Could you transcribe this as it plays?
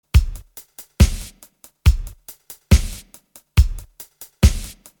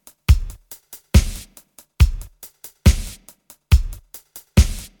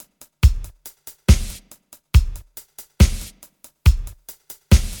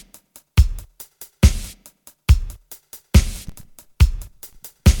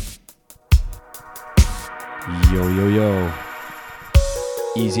Yo, yo, yo.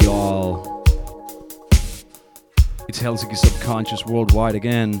 Easy all. It's Helsinki Subconscious Worldwide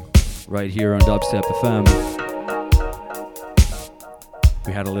again, right here on Dubstep FM.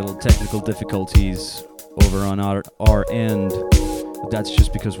 We had a little technical difficulties over on our end, but that's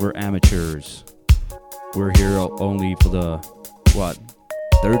just because we're amateurs. We're here only for the,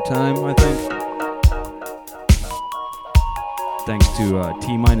 third time, I think? Thanks to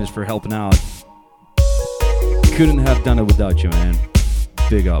T- for helping out. Couldn't have done it without you, man.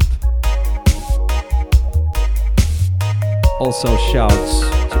 Big up. Also, shouts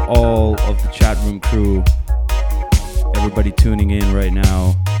to all of the chat room crew. Everybody tuning in right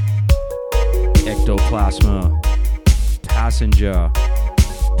now. Ectoplasma.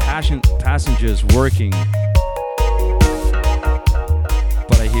 Passengers working.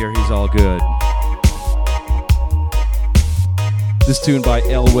 But I hear he's all good. This tune by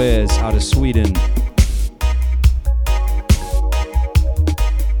Elwes out of Sweden.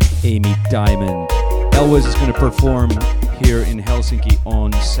 Amy Diamond. Elwes is going to perform here in Helsinki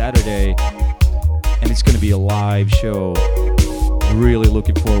on Saturday, and it's going to be a live show. Really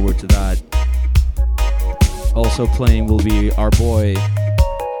looking forward to that. Also playing will be our boy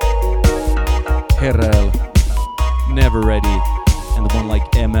Herel, Never Ready, and the one like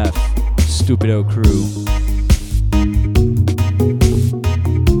MF, Stupido Crew.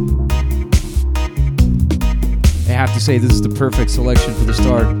 I have to say, this is the perfect selection for the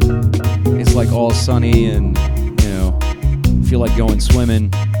start. It's like all sunny and, feel like going swimming.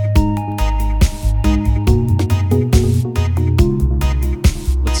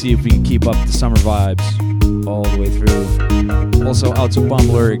 Let's see if we can keep up the summer vibes all the way through. Also out to Bum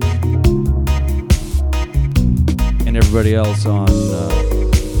Lyric and everybody else on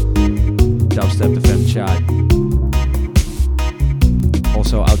Dubstep FM chat.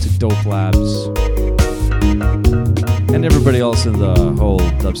 Also out to Dope Labs. And everybody else in the whole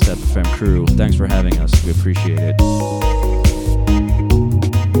Dubstep FM crew, thanks for having us. We appreciate it.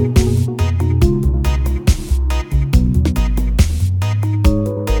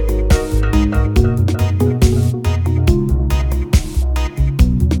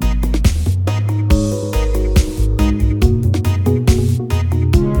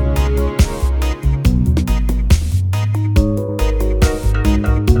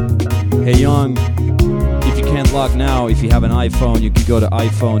 Hey, Young. Log now. If you have an iPhone, you can go to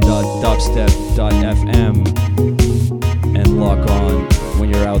iphone.dubstep.fm and log on when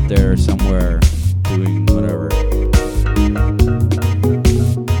you're out there somewhere doing whatever.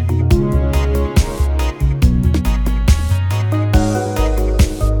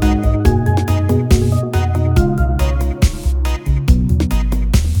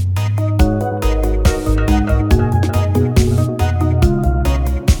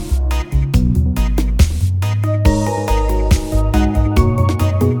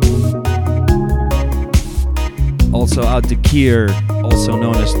 Out to Kier, also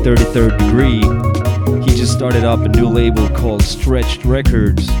known as 33rd Degree. He just started up a new label called Stretched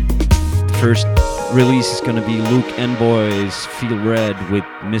Records. The first release is gonna be Luke Envoy's Feel Red with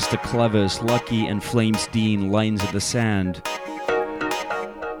Mr. Clevis, Lucky, and Flames Dean, Lines of the Sand.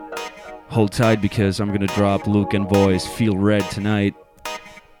 Hold tight because I'm gonna drop Luke Envoy's Feel Red tonight.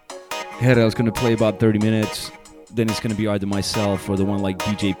 Herel's gonna play about 30 minutes. Then it's gonna be either myself or the one like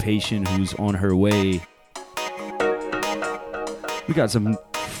DJ Patient who's on her way. We got some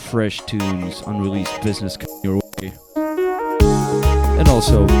fresh tunes, unreleased business coming your way. And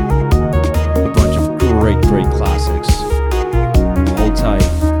also a bunch of great classics. Hold tight.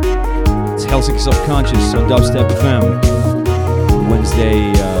 It's Helsinki Subconscious on Dubstep FM.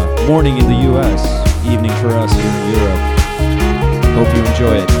 Wednesday morning in the US, evening for us here in Europe. Hope you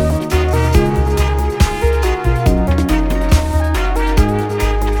enjoy it.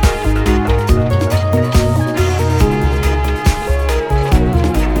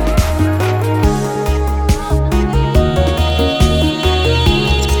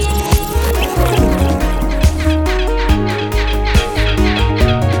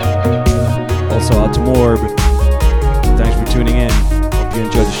 Out to Morb. Thanks for tuning in. Hope you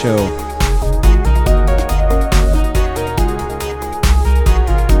enjoyed the show.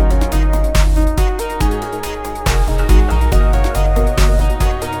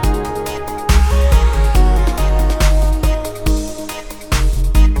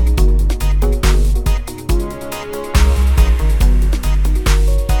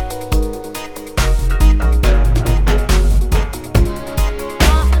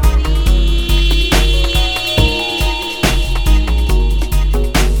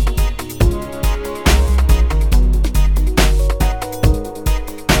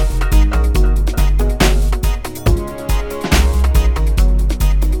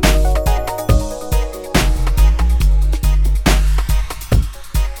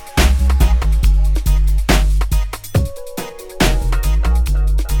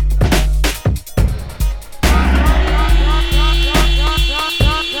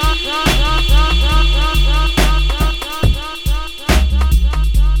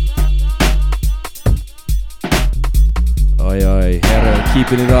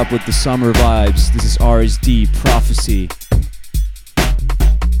 Keeping it up with the summer vibes. This is RSD Prophecy.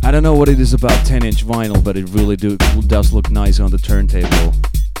 I don't know what it is about 10-inch vinyl, but it really does look nice on the turntable.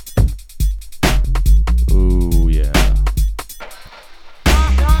 Ooh, yeah.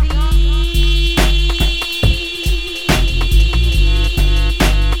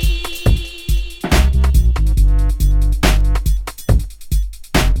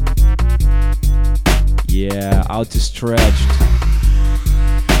 Yeah, out to Stretched.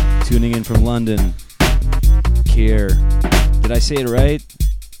 Tuning in from London. Care. Did I say it right?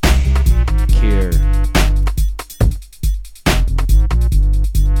 Care.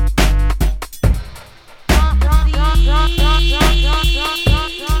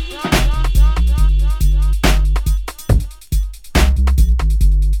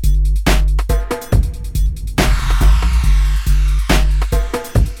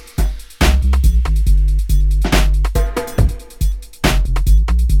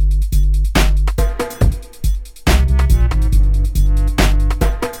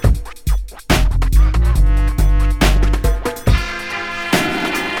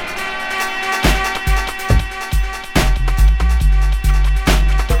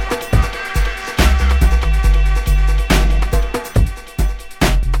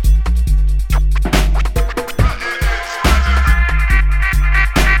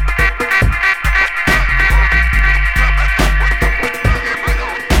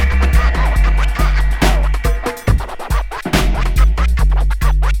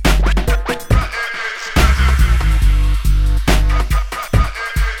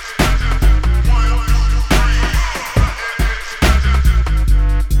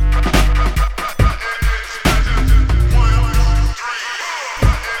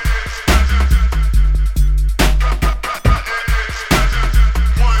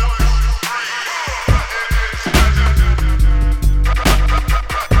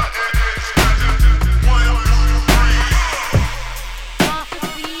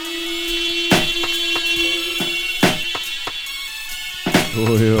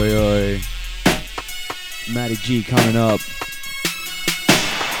 G coming up.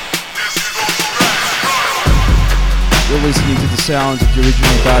 You're listening to the sounds of the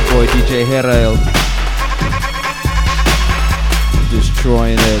original bad boy DJ Herail.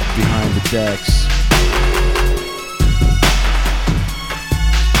 Destroying it behind the decks.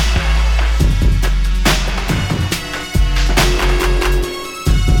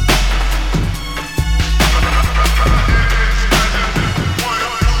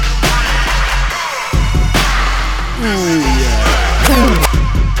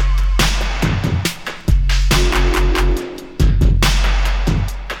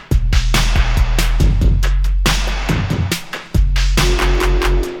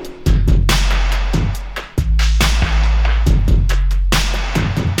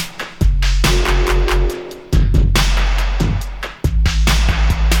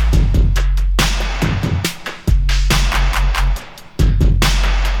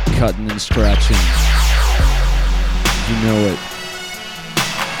 Cutting and scratching. You know it.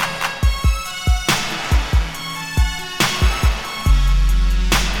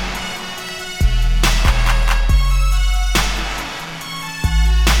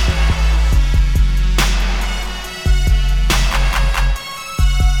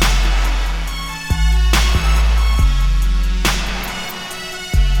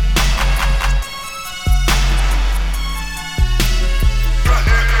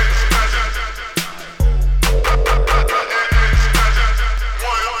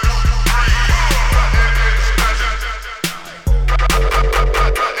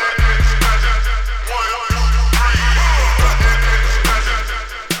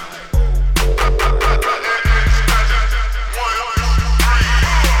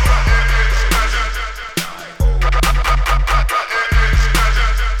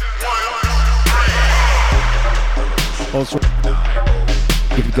 Also,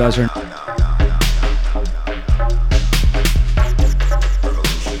 if you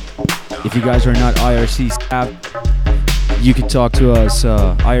guys are not IRC savvy, you can talk to us.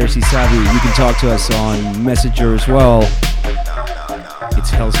 IRC savvy, you can talk to us on Messenger as well.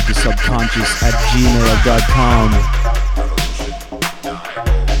 It's hellsicthesubconscious@gmail.com.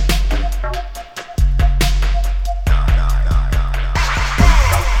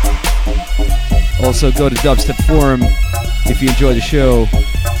 Also, go to Dubstep Forum if you enjoy the show.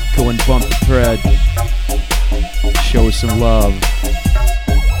 Go and bump the thread. Show us some love.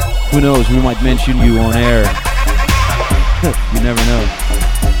 Who knows, we might mention you on air. You never know.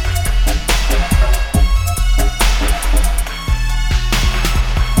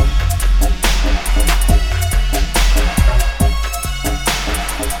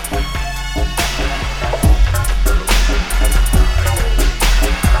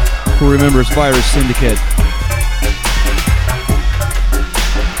 remembers Virus Syndicate.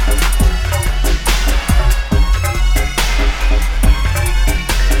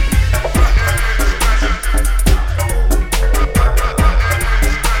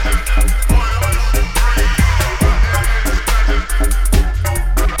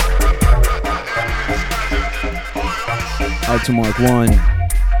 Out to Mark 1.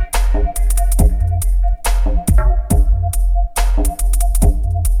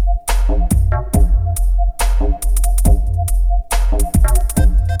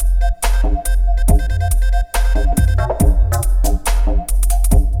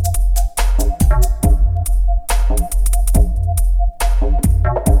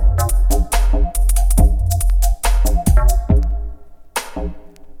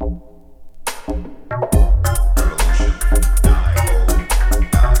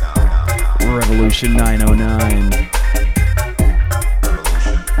 Revolution 909.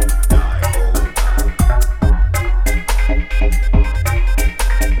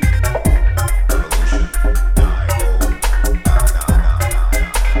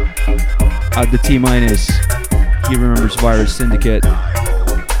 Out the T minus. He remembers Virus Syndicate.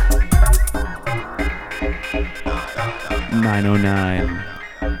 909.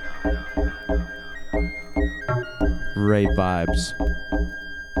 Rave vibes.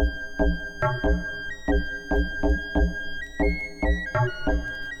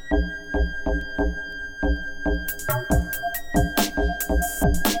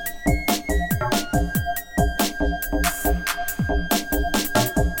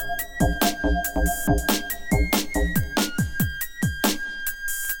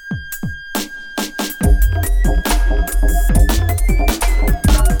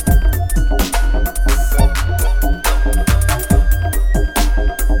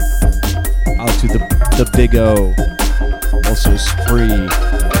 The Big O, also Spree.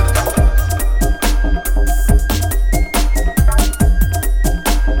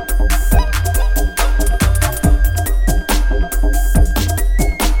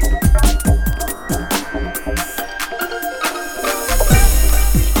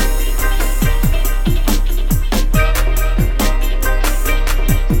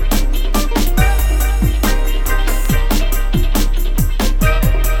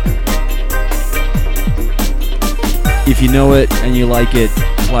 If you know it and you like it,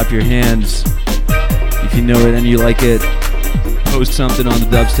 clap your hands. If you know it and you like it, post something on the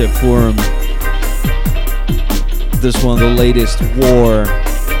Dubstep forum. This one, the latest War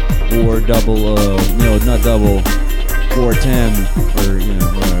double, no, not double, War 10, or, you know,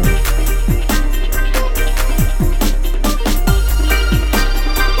 whatever.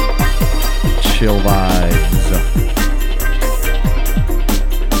 Chill vibes.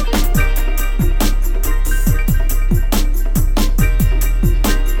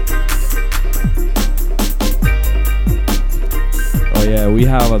 Yeah, we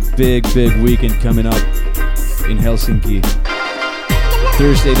have a big weekend coming up in Helsinki.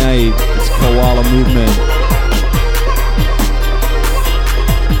 Thursday night, it's Koala Movement.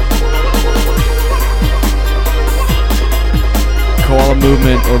 Koala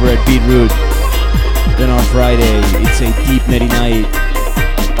Movement over at Beetroot. Then on Friday, it's a Deep Nitty night.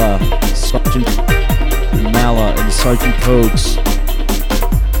 Sergeant Mala and Sergeant Pokes,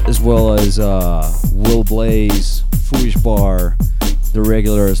 as well as Will Blaze, Foolish Bar, the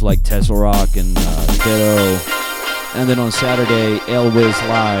regulars like Tesla Rock and Ditto. And then on Saturday, Elvis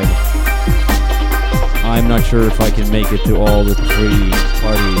Live. I'm not sure if I can make it to all the 3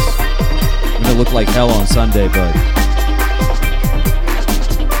 parties. I'm gonna look like hell on Sunday, but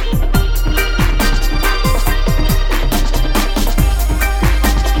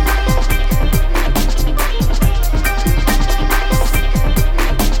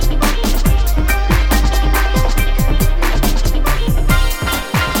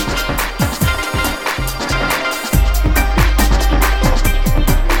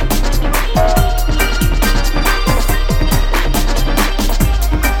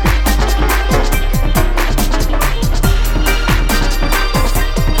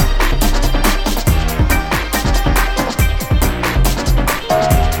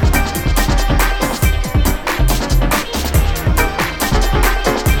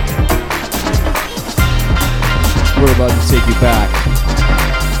we're about to take you back.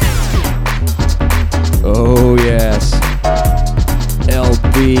 Oh yes,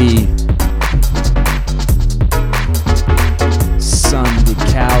 LB, Sun de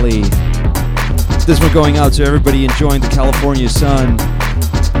Cali. This one going out to everybody enjoying the California sun.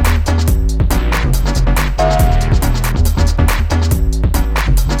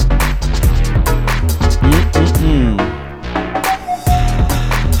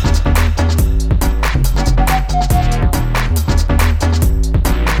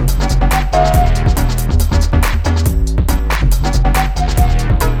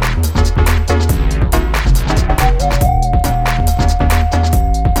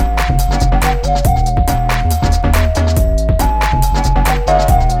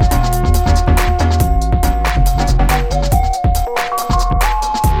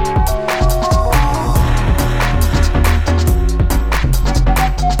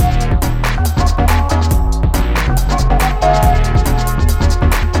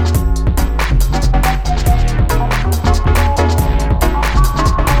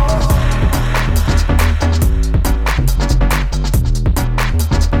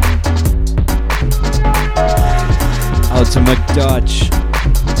 McDutch,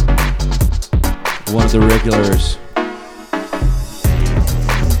 one of the regulars.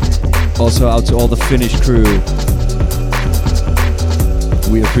 Also out to all the Finnish crew.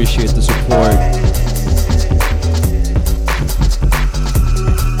 We appreciate the support.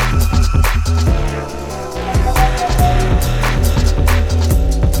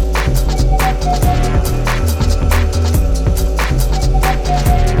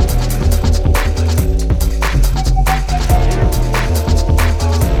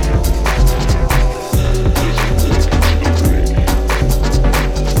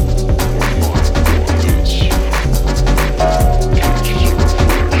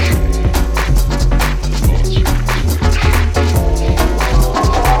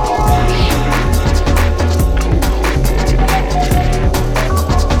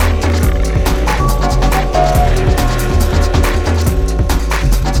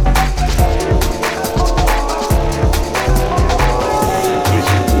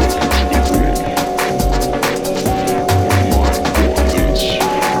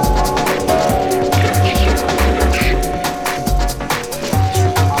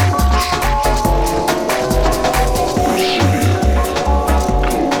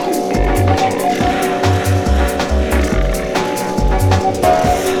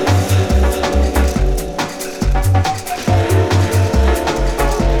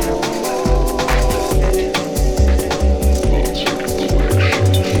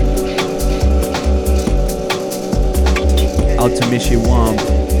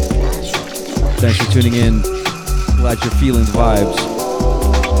 Tuning in, glad you're feeling the vibes.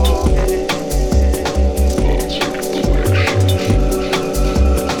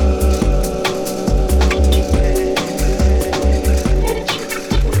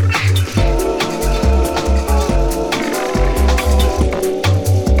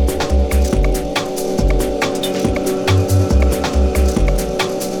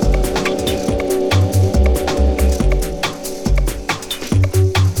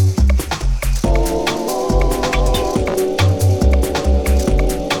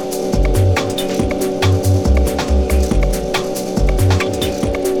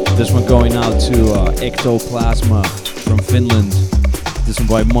 Going out to Ectoplasma from Finland. This one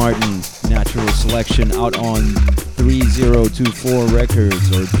by Martin, Natural Selection, out on 3024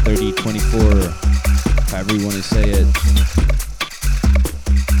 Records or 3024, however you want to say it.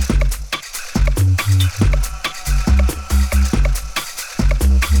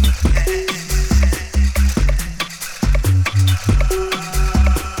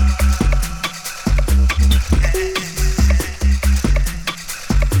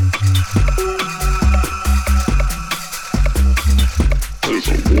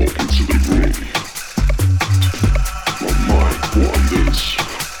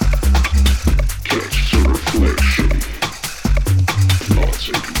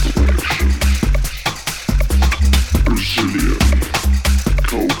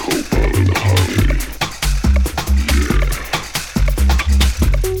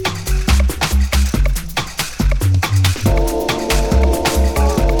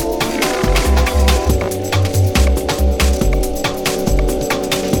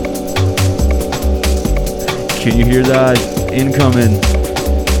 Can you hear that? Incoming.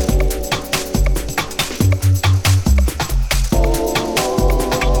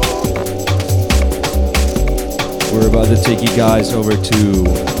 We're about to take you guys over to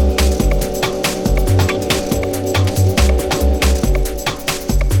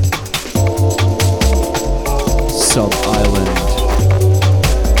Sub Island.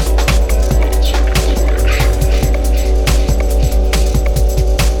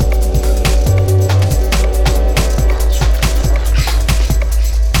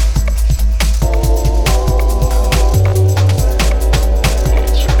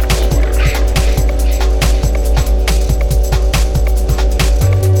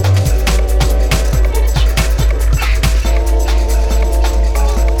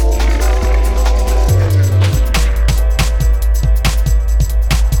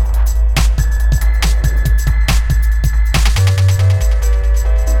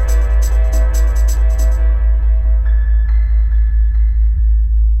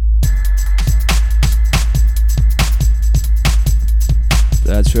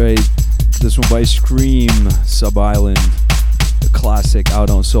 That's right, this one by Scream, Sub Island, the classic out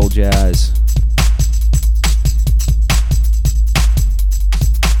on Soul Jazz.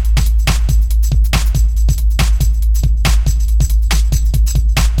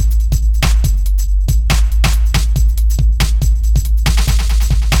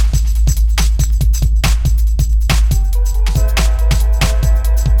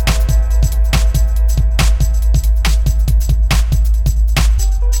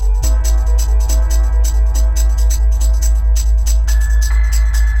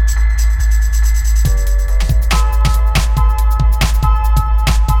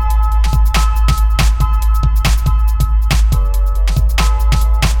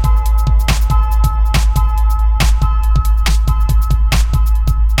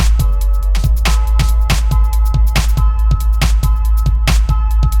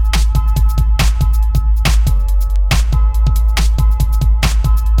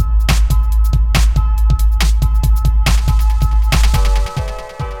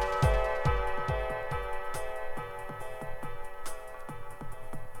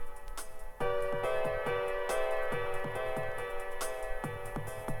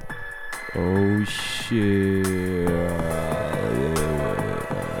 Oh shit.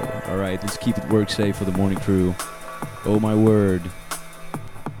 Alright, let's keep it work safe for the morning crew. Oh my word.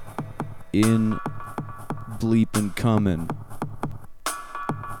 In bleepin' coming.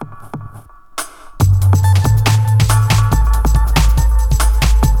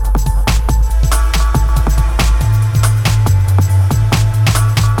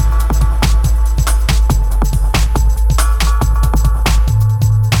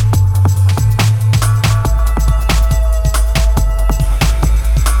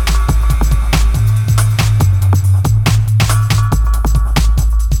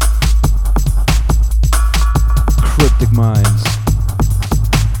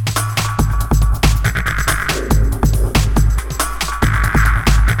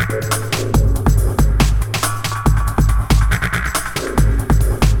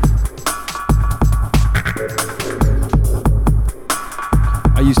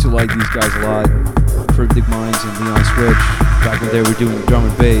 Guys a lot, Cryptic Minds and Leon Switch, back when they were doing drum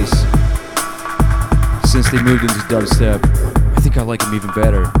and bass. Since they moved into dubstep, I think I like them even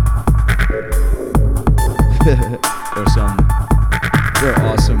better. They're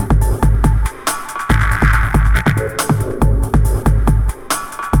awesome.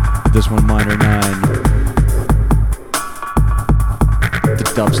 This one, Minor 9, the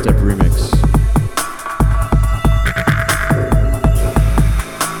dubstep remix.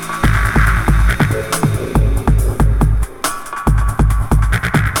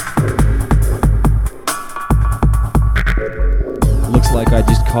 Like I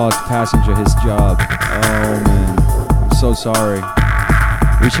just cost Passenger his job. Oh man, I'm so sorry.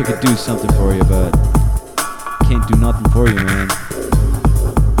 Wish I could do something for you, but can't do nothing for you, man.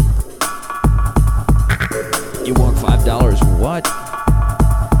 You want $5 for what?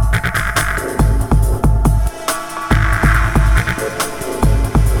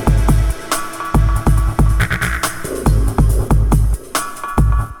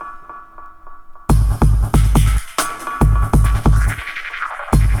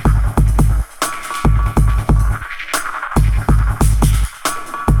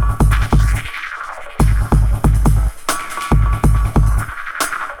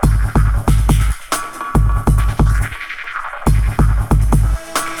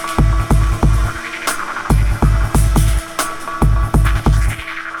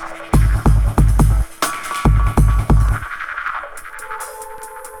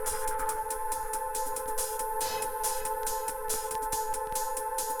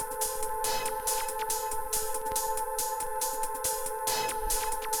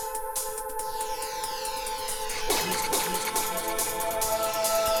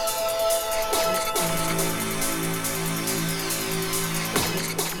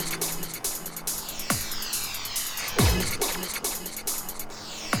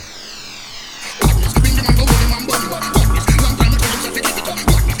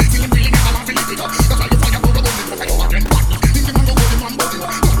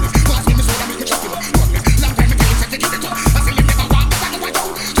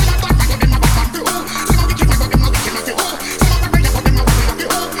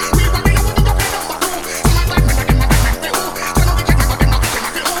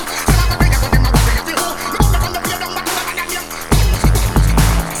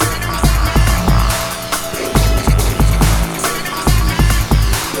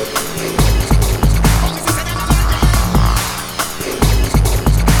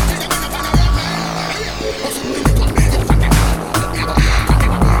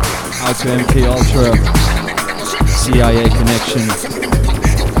 To MK Ultra, CIA connection.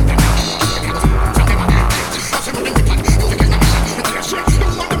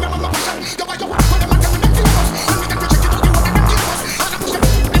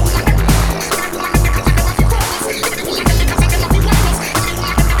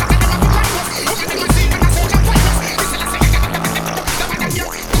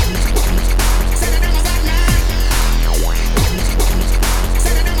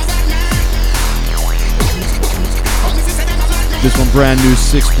 This one brand new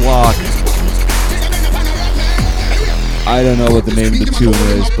 6 block. I don't know what the name of the tune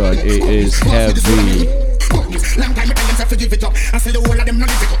is, but it is heavy.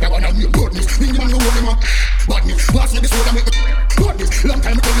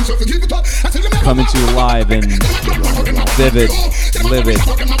 Coming to you live and vivid,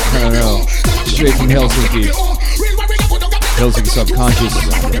 I don't know, straight from Helsinki. Helsinki Subconscious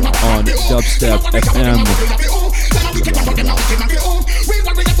on Dubstep FM.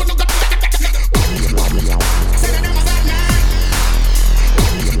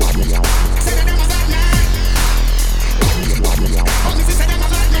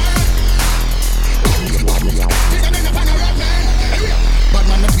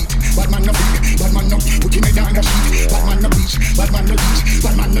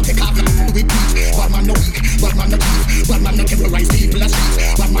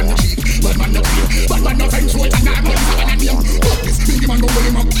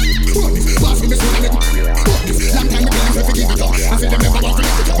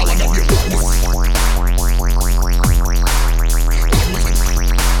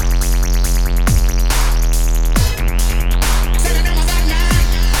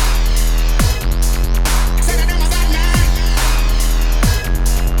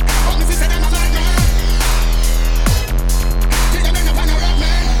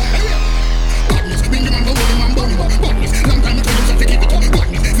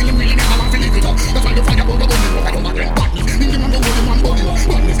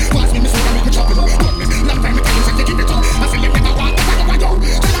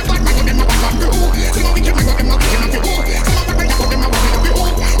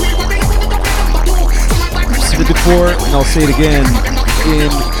 before, and I'll say it again.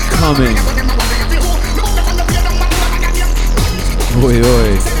 Incoming. Oi,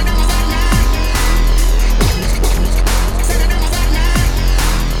 oi.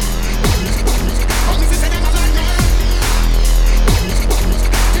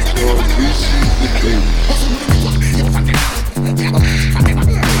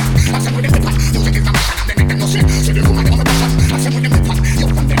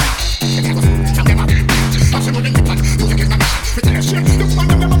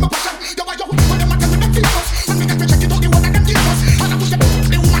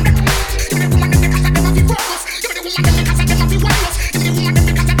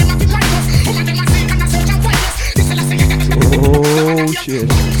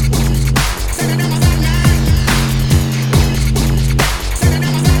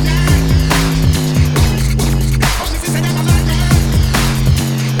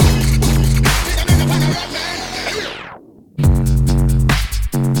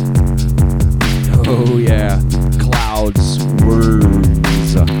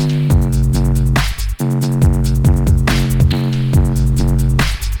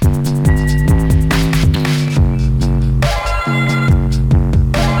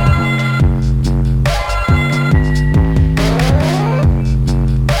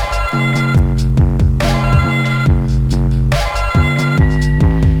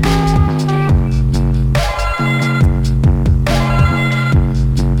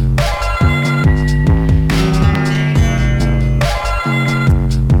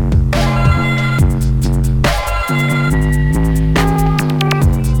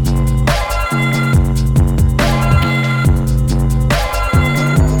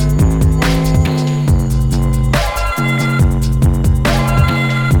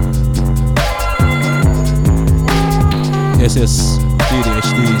 Yes,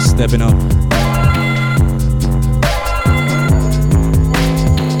 DDHD stepping up.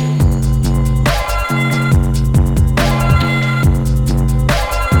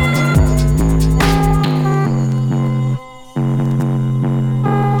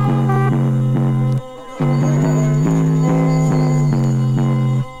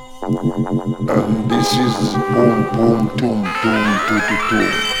 And this is boom boom boom boom boom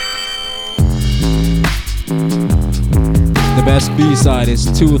boom. The best B-side is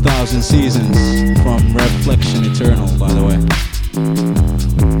 2000 Seasons from Reflection Eternal, by the way.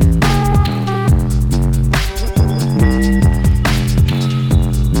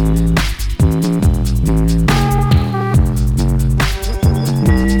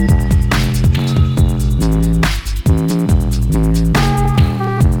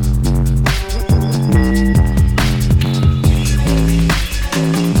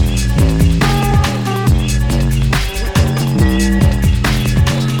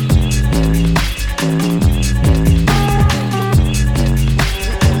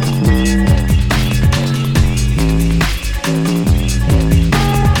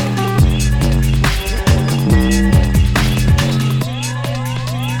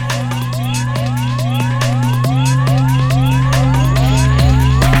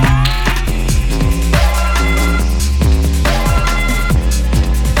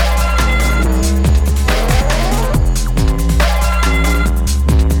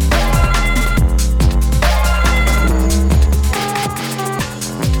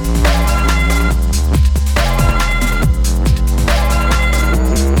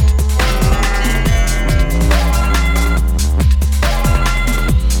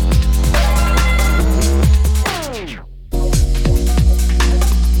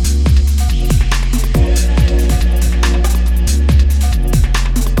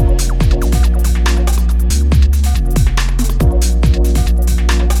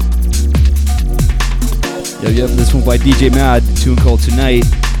 By DJ Mad, a tune called Tonight.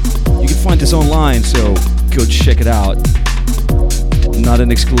 You can find this online, so go check it out. Not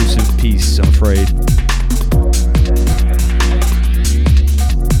an exclusive piece, I'm afraid.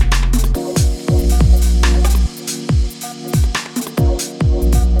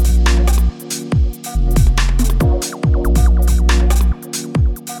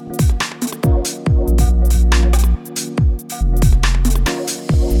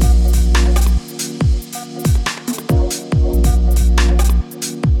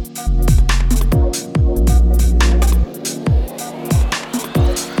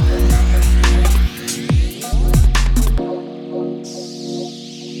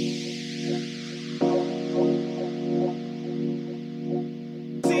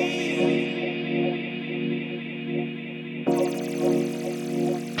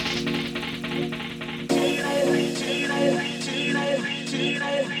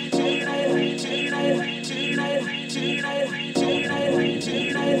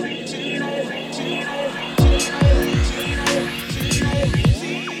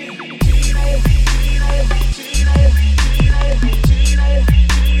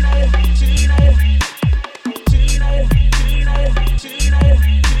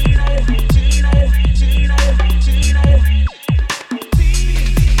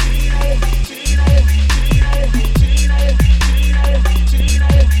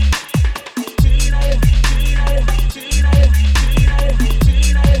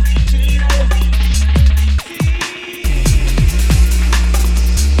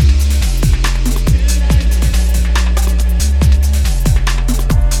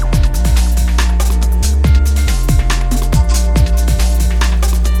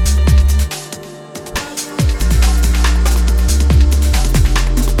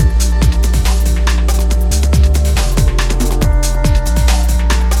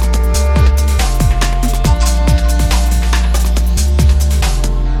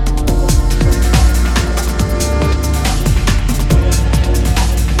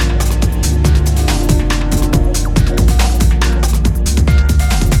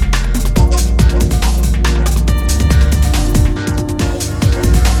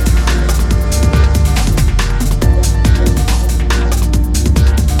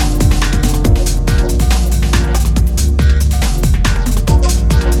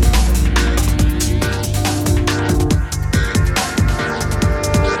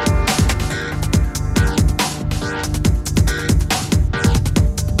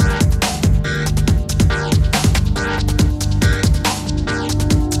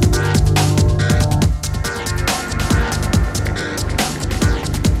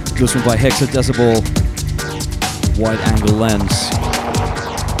 This one by Hexadecibel, Wide Angle Lens.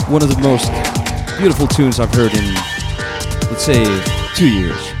 One of the most beautiful tunes I've heard in, let's say, 2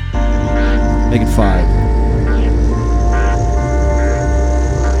 years. Make it 5.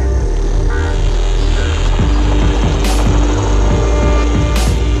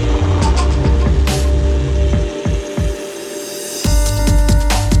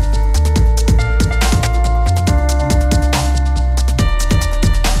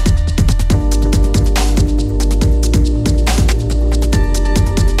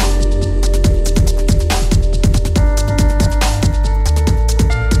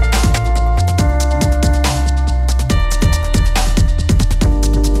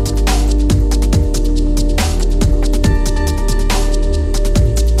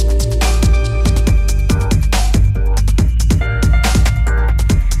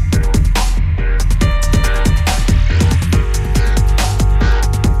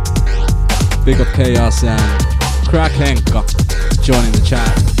 Big up Chaos and Crack Henka joining the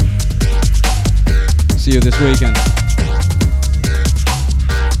chat. See you this weekend.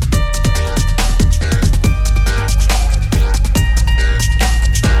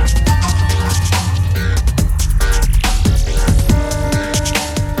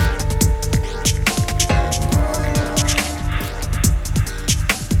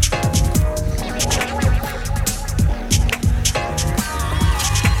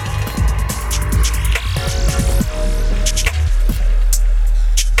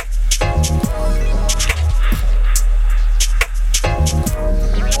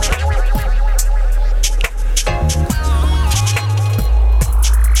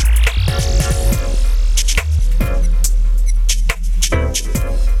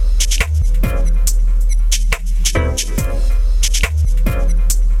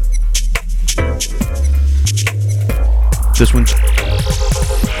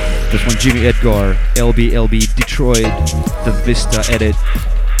 This one Jimmy Edgar, LB Detroit, the Vista edit,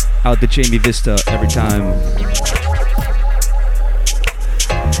 out the Jamie Vista every time.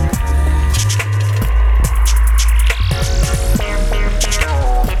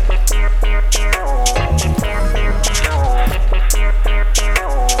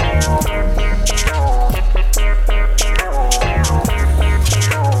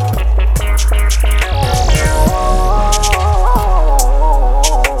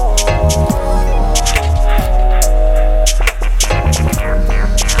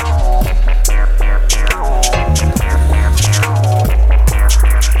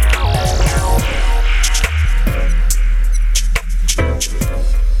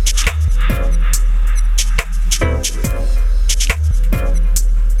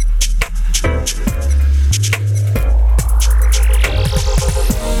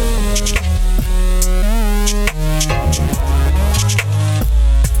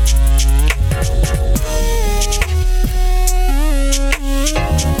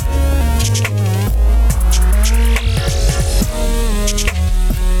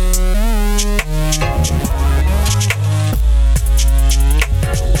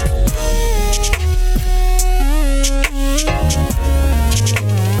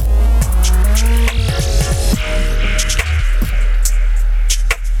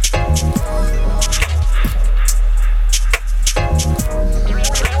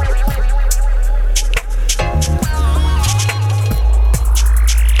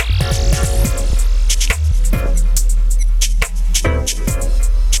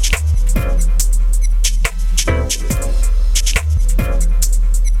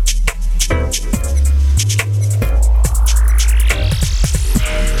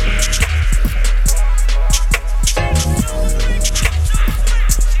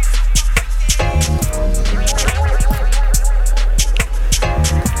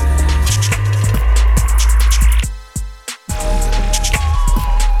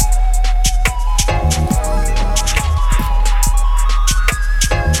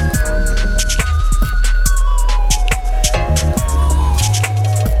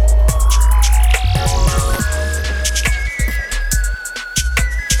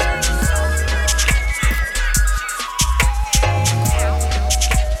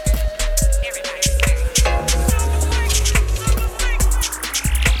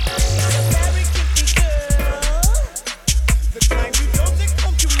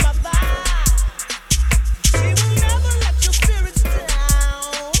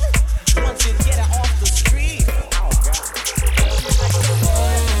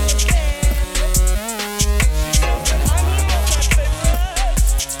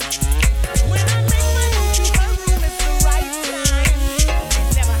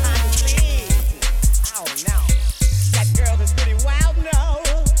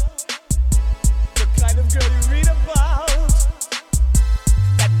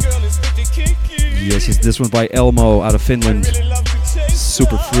 Yes, it's this one by Elmo out of Finland.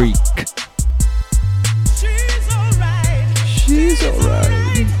 Super freak. She's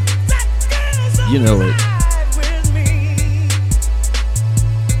alright. You know it.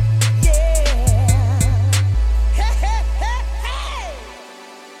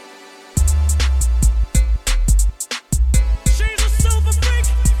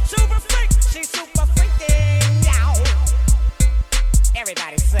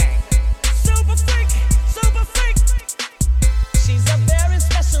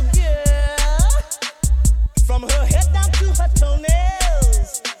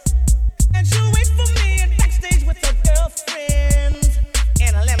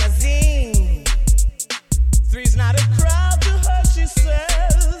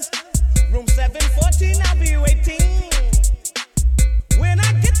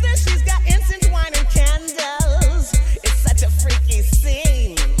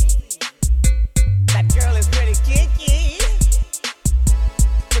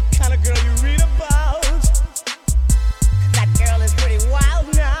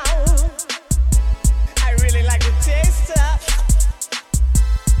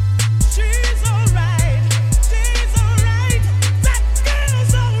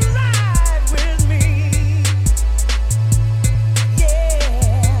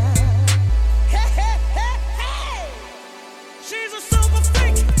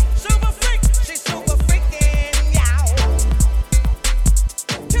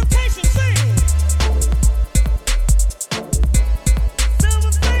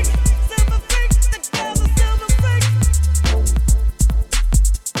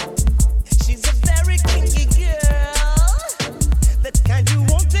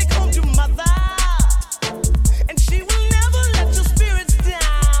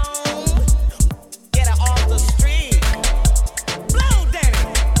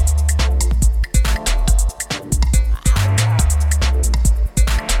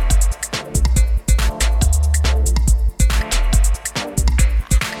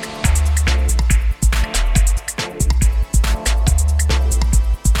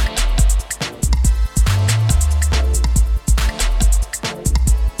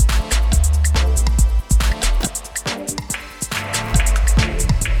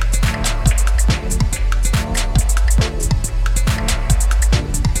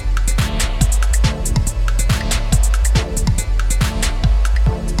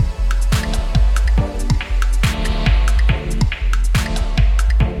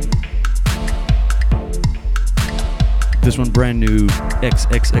 This one brand new,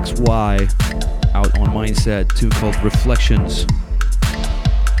 XXXY, out on Mindset, tune called Reflections.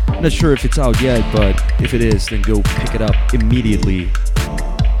 Not sure if it's out yet, but if it is, then go pick it up immediately.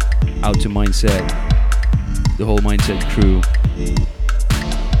 Out to Mindset, the whole Mindset crew.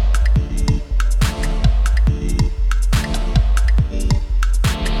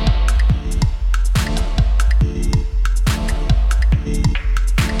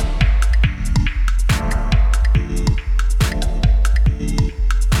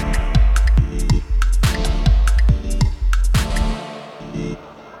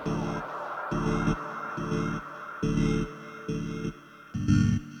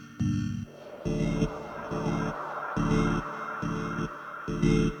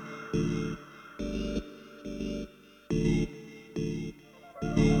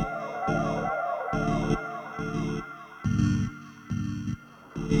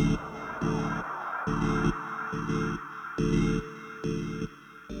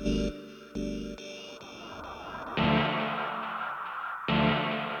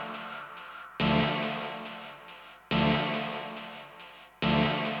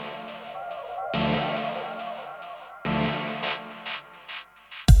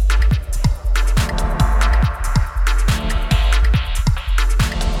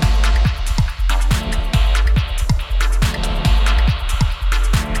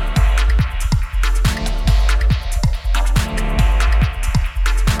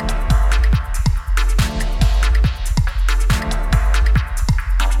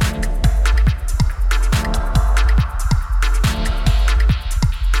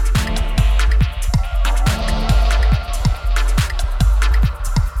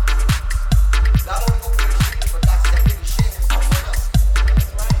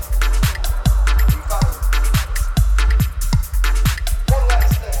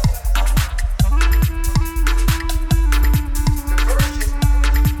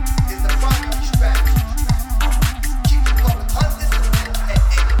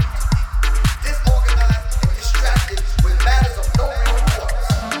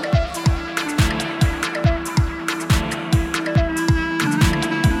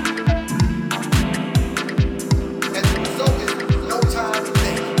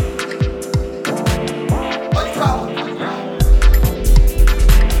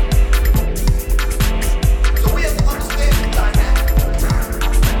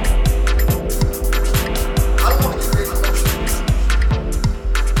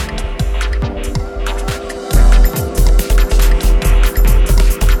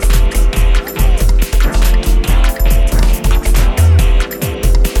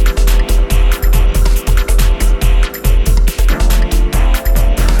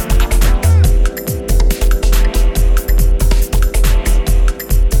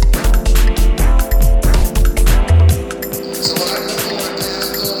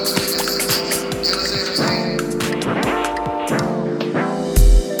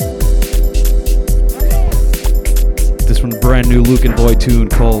 Lucan Boy tune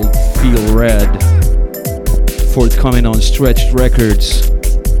called Feel Red, forthcoming on Stretched Records.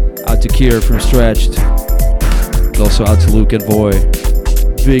 Out to Kier from Stretched, and also out to Lucan Boy.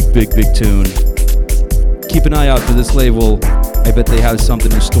 Big tune. Keep an eye out for this label. I bet they have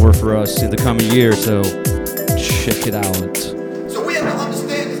something in store for us in the coming year, so check it out. So we have to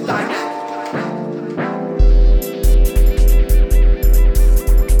understand this dynamic.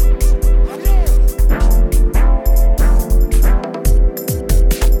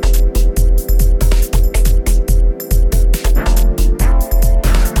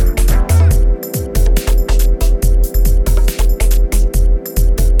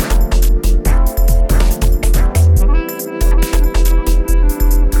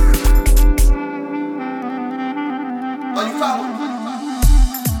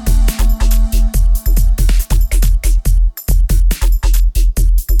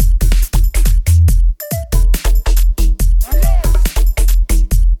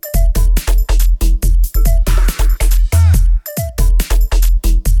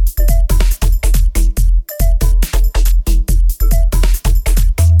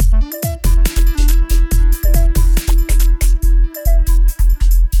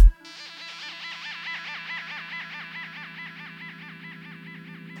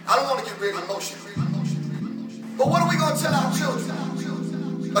 I don't want to get real emotional. But what are we going to tell our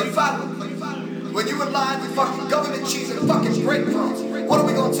children? Are you following? When you in line with fucking government cheese and fucking breadcrumbs, what are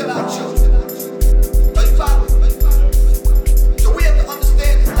we going to tell our children? Are you following? So we have to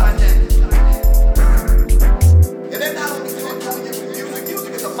understand this dynamic. And then not only doing it with music,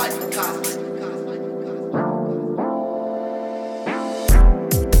 music is a microcosm.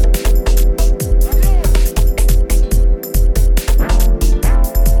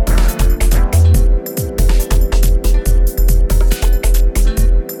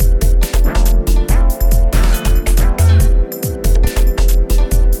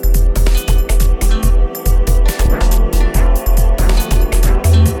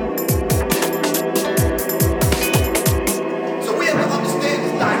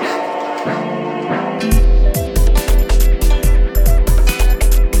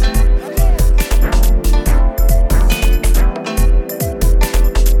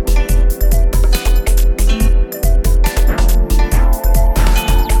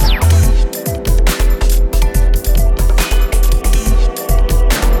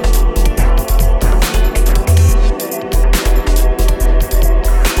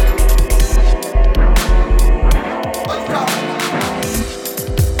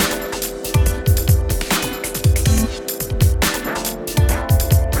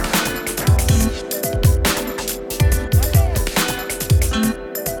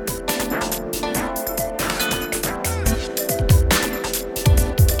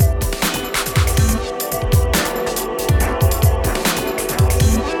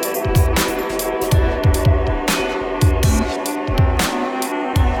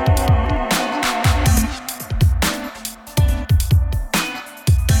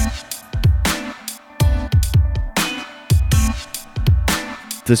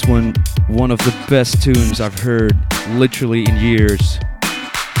 This one of the best tunes I've heard literally in years.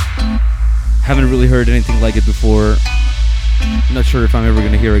 Haven't really heard anything like it before. Not sure if I'm ever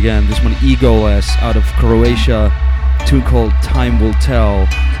gonna hear again. This one, Egoless, out of Croatia, tune called Time Will Tell.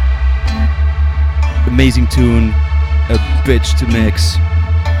 Amazing tune, a bitch to mix.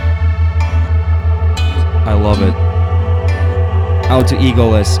 I love it. Out to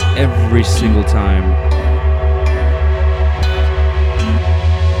Egoless every single time.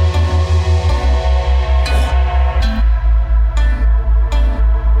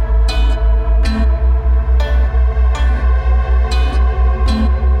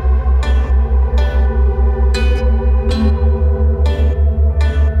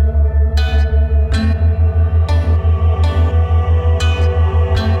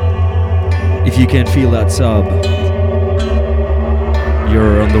 If you can't feel that sub,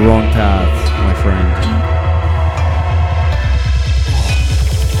 you're on the wrong path, my friend.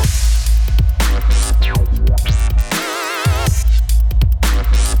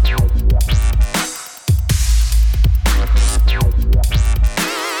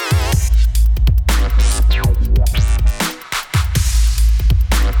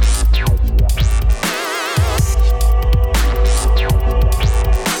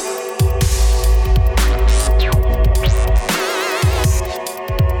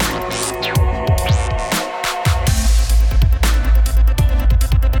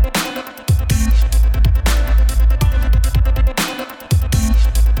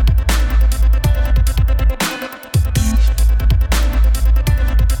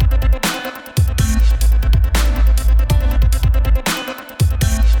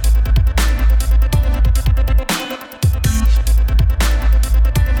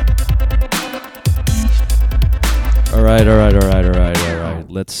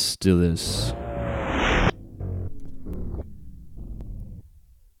 Alright. Let's do this.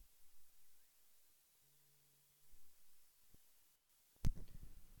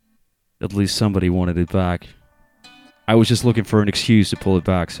 At least somebody wanted it back. I was just looking for an excuse to pull it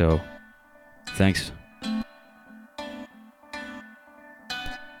back, so thanks.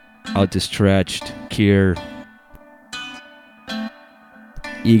 Outstretched, Kier,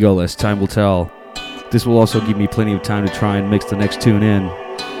 egoless, time will tell. This will also give me plenty of time to try and mix the next tune in.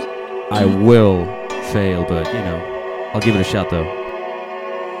 I will fail, but you know, I'll give it a shot though.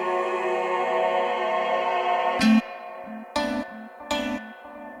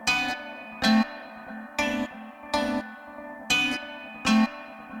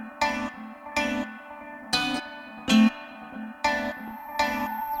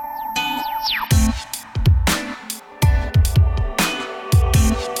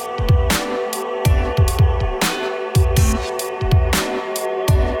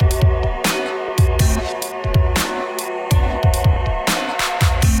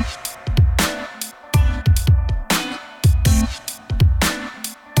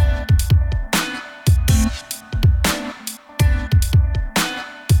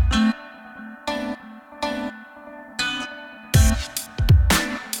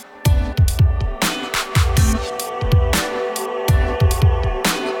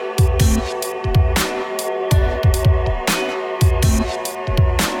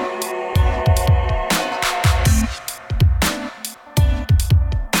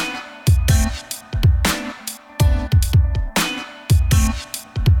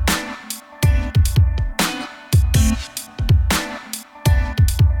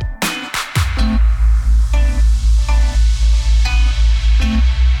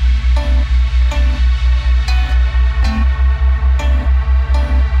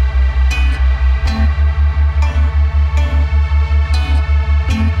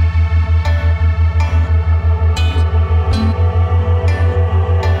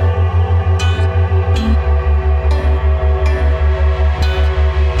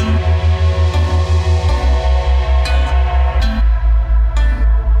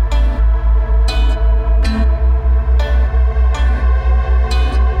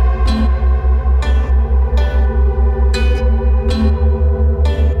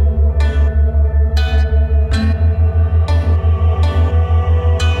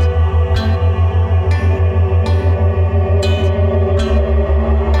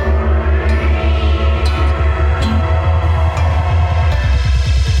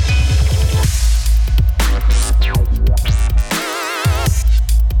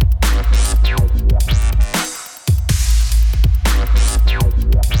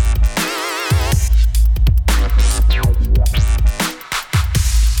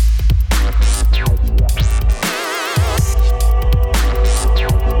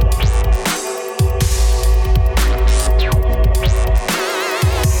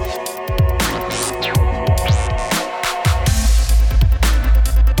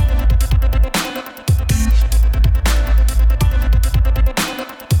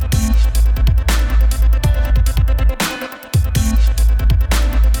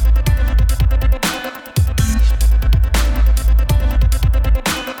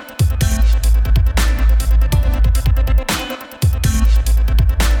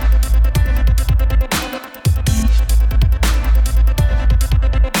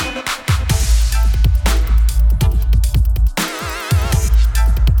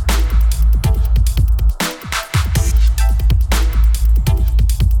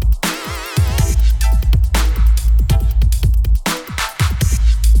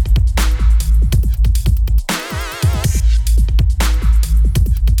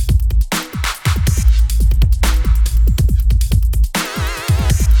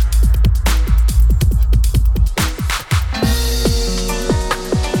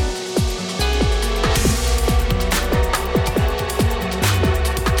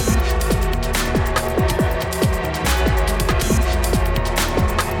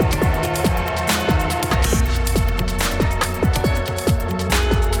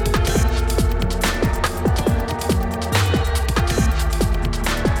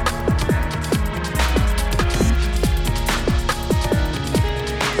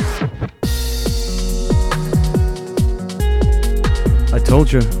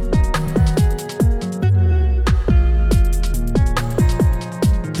 Told you.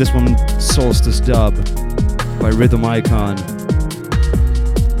 This one, Solstice Dub by Rhythm Icon.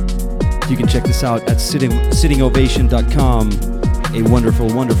 You can check this out at sittingovation.com, a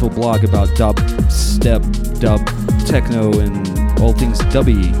wonderful, wonderful blog about dub, step, dub, techno, and all things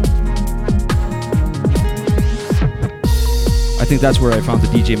dubby. think that's where I found the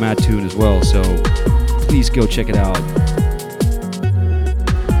DJ Matt tune as well, so please go check it out.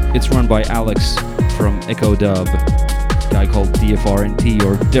 It's run by Alex from Echo Dub, a guy called DFRNT,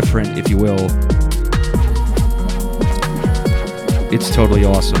 or Different if you will. It's totally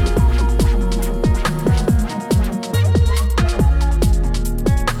awesome.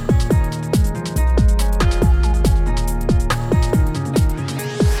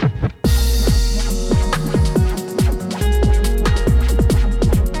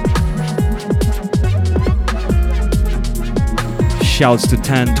 Shouts to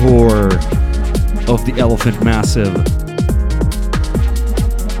Tantor of the Elephant Massive.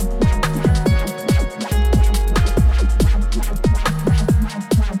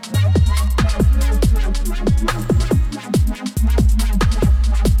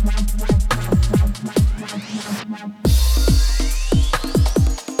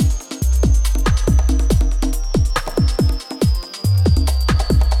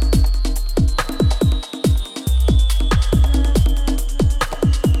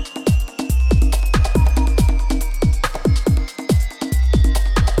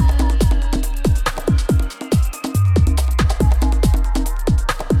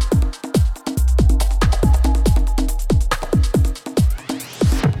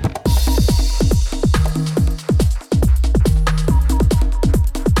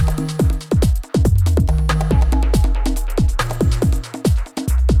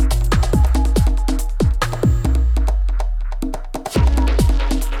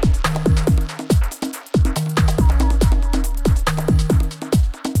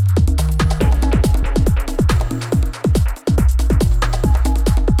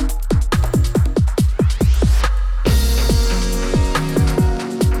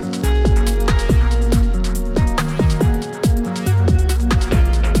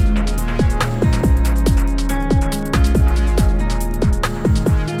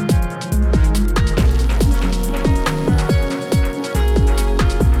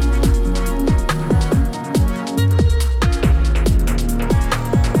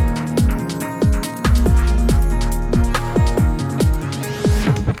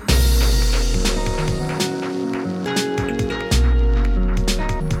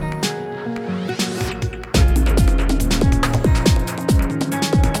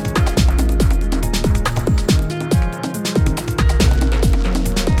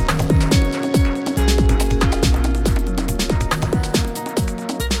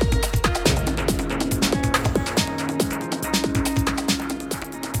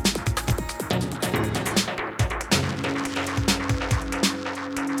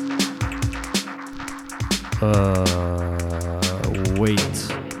 Wait.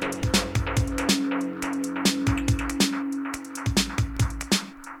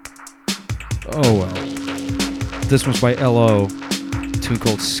 Oh well. This one's by LO. A tune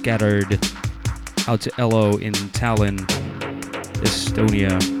called Scattered. Out to LO in Tallinn,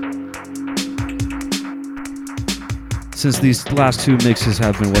 Estonia. Since these last two mixes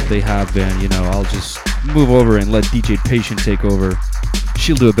have been what they have been, you know, I'll just move over and let DJ Patient take over.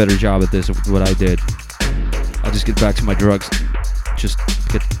 She'll do a better job at this than what I did. I'll just get back to my drugs. Just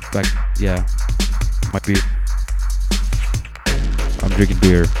get back, yeah. Might be. I'm drinking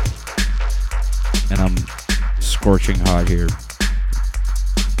beer. And I'm scorching hot here.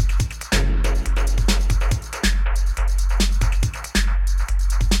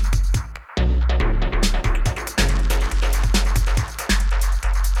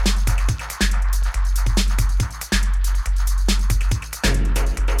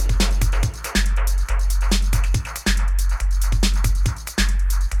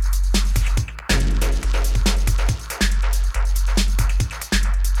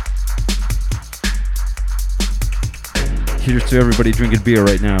 Here's to everybody drinking beer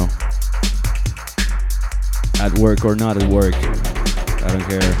right now. At work or not at work. I don't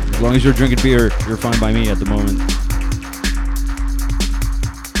care. As long as you're drinking beer, you're fine by me at the moment.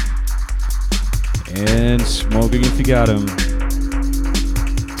 And smoking if you got 'em.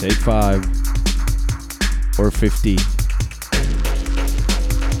 Take 5. Or 50.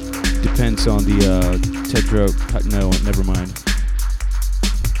 Depends on the tetra... No, never mind.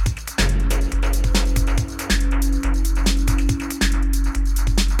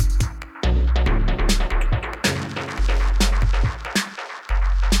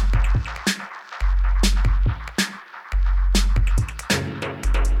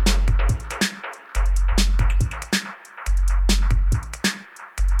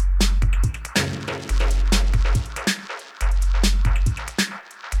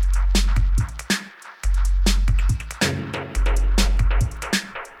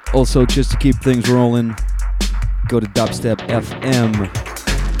 Also, just to keep things rolling, go to Dubstep FM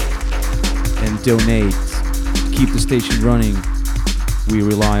and donate. Keep the station running. We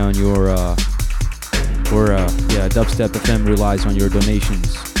rely on your, Dubstep FM relies on your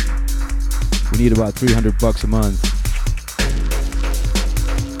donations. We need about $300 a month.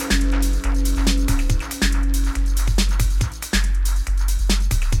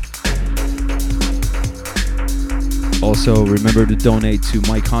 Also, remember to donate to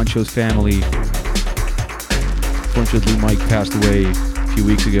Mike Honcho's family. Fortunately, Mike passed away a few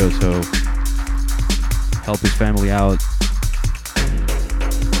weeks ago, so help his family out.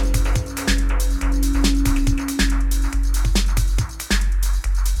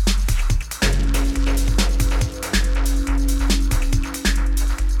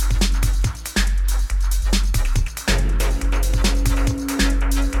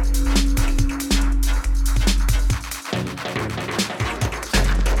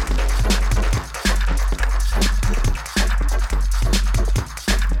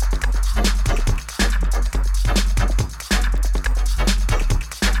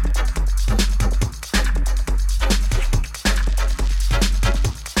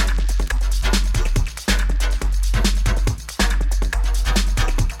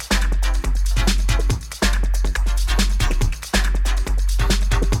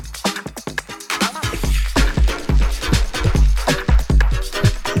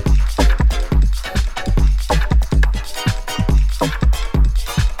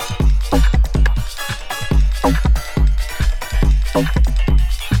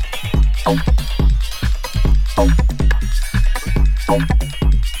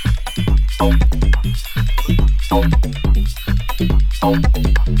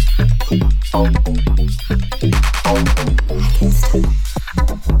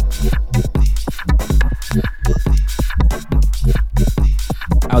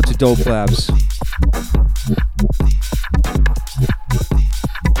 Out to Dope Labs.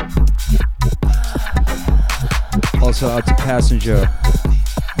 Also out to Passenger.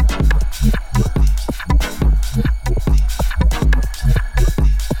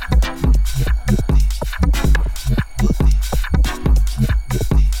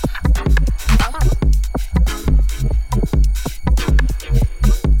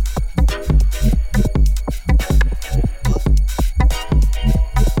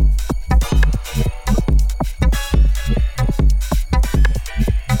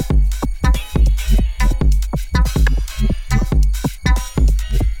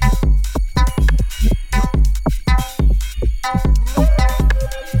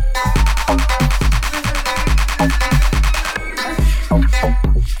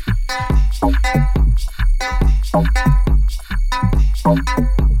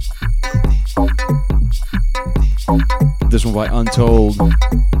 This one by Untold,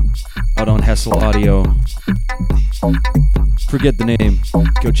 out on Hessel Audio. Forget the name,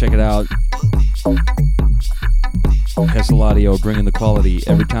 go check it out. Hessel Audio, bringing the quality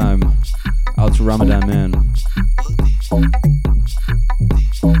every time. Out to Ramadan Man.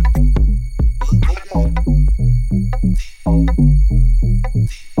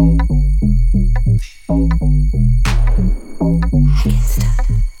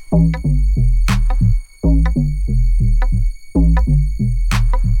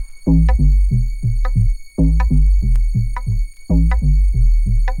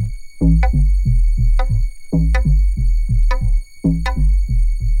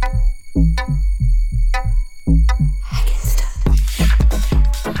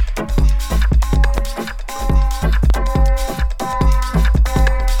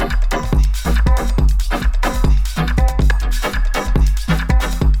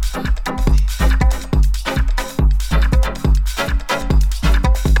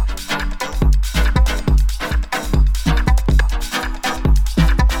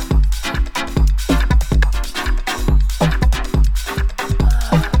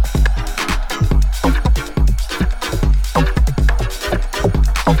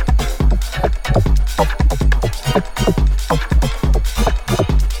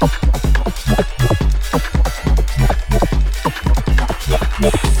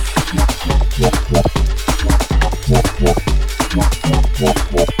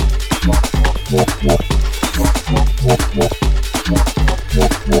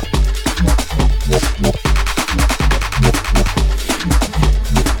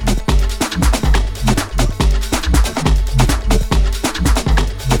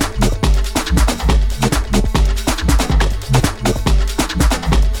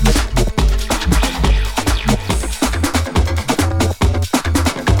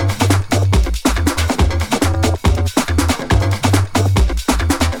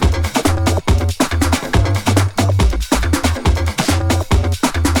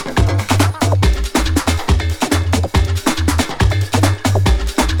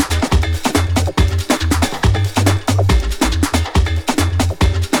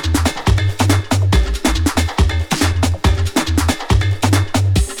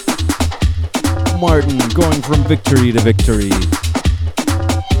 Martin, going from victory to victory.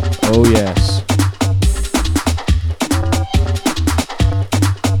 Oh yes.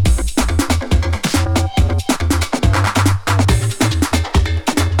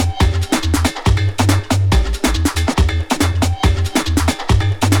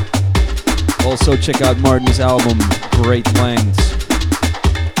 Also check out Martin's album, Great Lengths.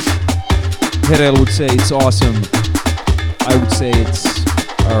 Perel would say it's awesome. I would say it's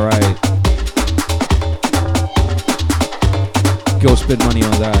alright. Go spend money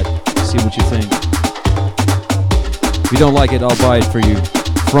on that. See what you think. If you don't like it, I'll buy it for you.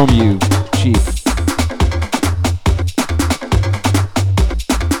 From you. Cheap.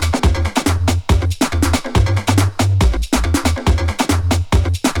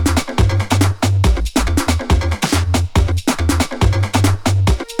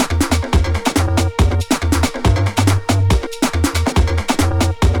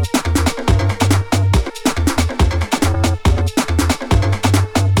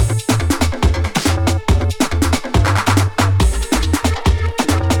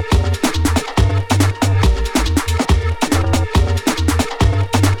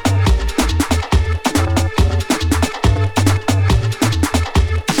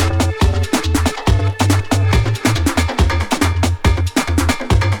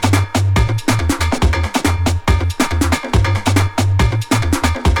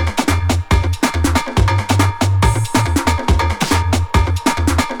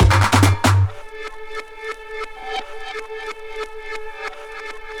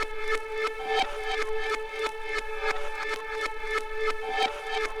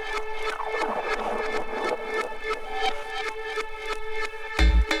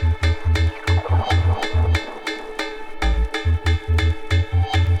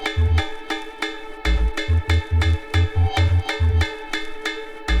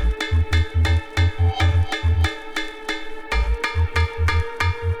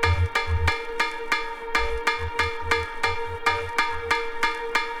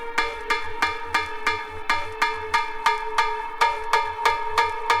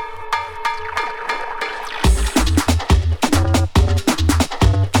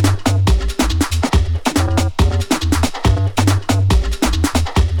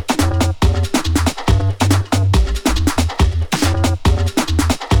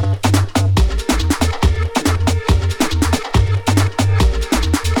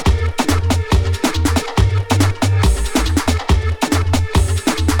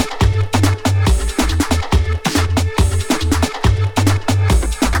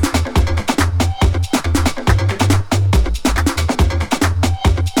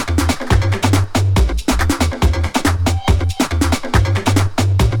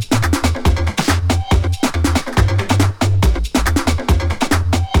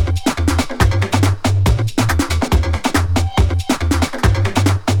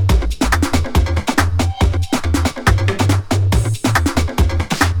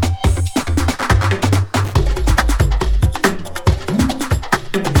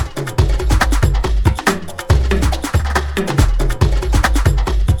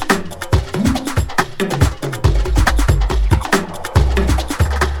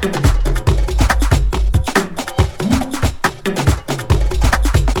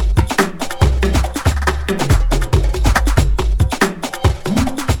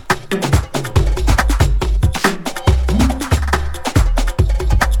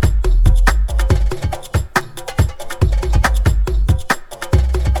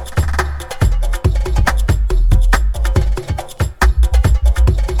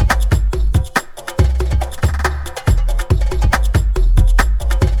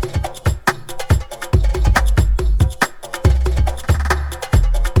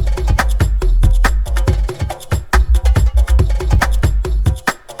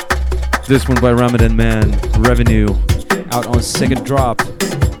 This one by Ramadan Man, Revenue, out on second drop,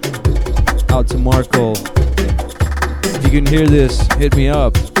 out to Markle. If you can hear this, hit me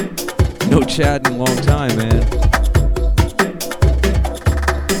up. No chat in a long time, man.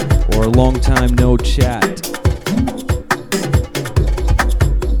 Or a long time no chat.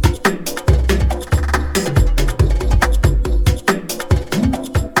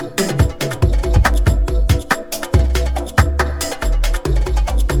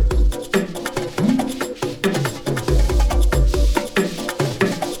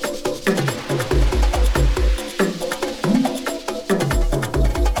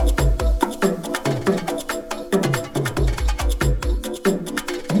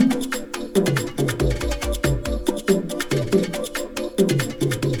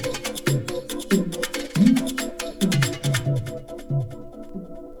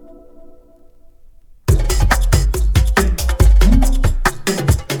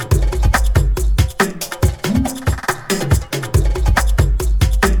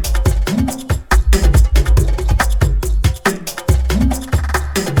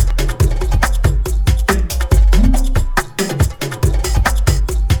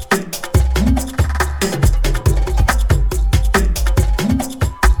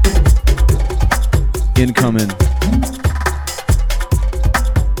 incoming.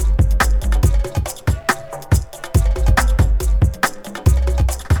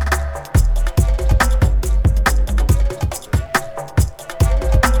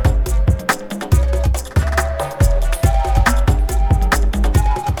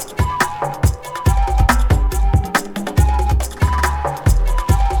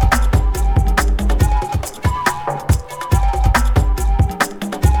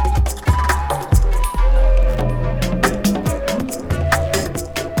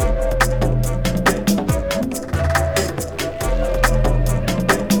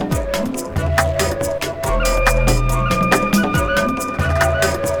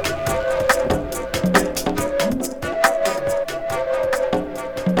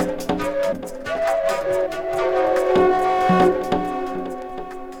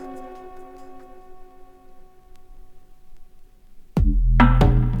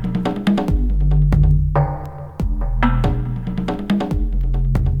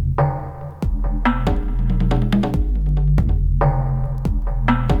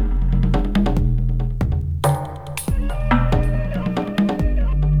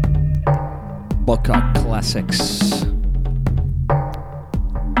 Buckcock Classics.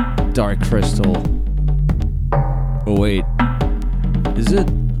 Dark Crystal. Oh wait, is it?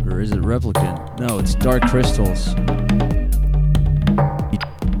 Or is it Replicant? No, it's Dark Crystals.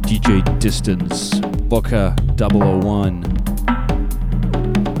 DJ Distance. Bokka 001.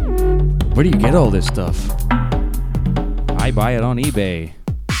 Where do you get all this stuff? I buy it on eBay.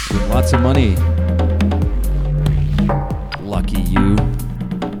 With lots of money. Lucky you.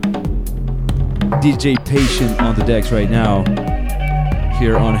 DJ Patient on the decks right now.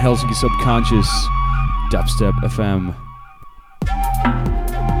 Here on Helsinki Subconscious Dubstep FM.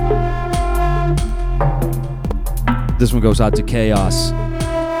 This one goes out to Chaos.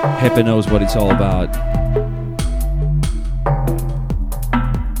 Heppe knows what it's all about.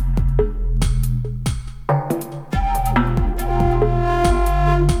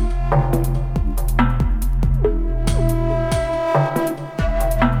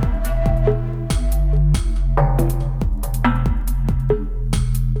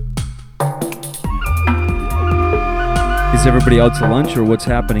 Is everybody out to lunch or what's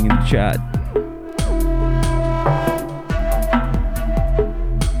happening in the chat?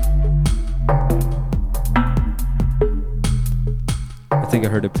 I think I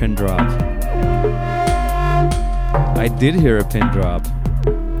heard a pin drop. I did hear a pin drop.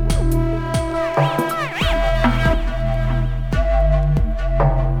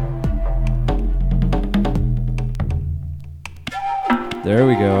 There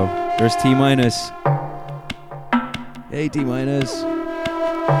we go. There's T minus. Hey, T minus.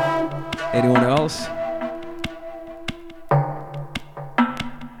 Anyone else?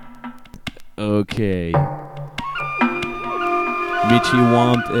 Okay. Michi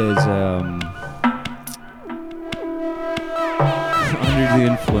Womp is under the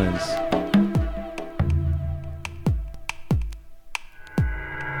influence.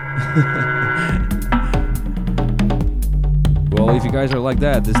 Well, if you guys are like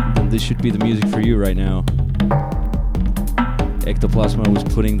that, this should be the music for you right now. Ectoplasma was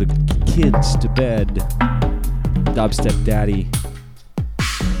putting the kids to bed. Dubstep Daddy.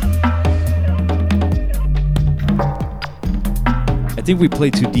 I think we play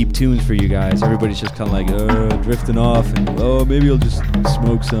too deep tunes for you guys. Everybody's just kind of like, drifting off, and maybe I'll just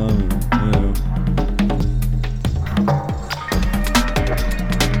smoke some, you know.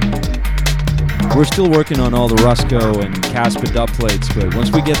 We're still working on all the Rusko and Casper dub plates, but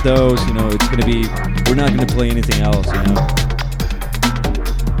once we get those, you know, it's gonna be, we're not gonna play anything else, you know.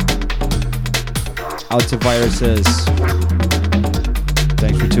 Out to Viruses.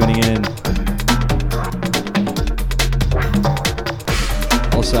 Thanks for tuning in.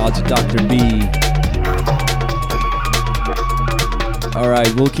 Also out to Dr. B.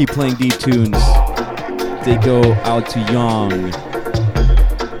 Alright, we'll keep playing deep tunes. They go out to Young.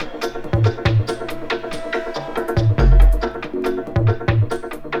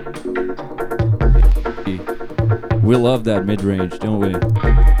 We love that mid-range, don't we?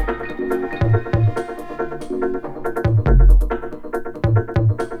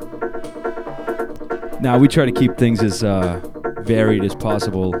 Now, we try to keep things as varied as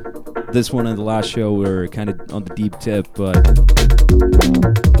possible. This one and the last show were kind of on the deep tip, but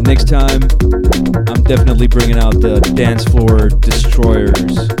next time, I'm definitely bringing out the dance floor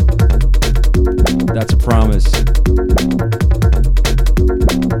destroyers. That's a promise.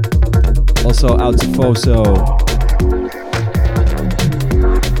 Also out to Foso.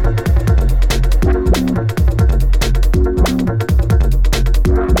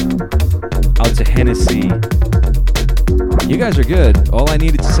 Hennessy. You guys are good. All I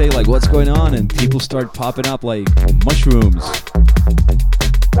needed to say, like, what's going on, and people start popping up like mushrooms.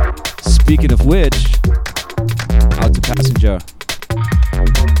 Speaking of which, out to Passenger.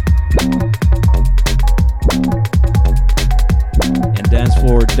 And dance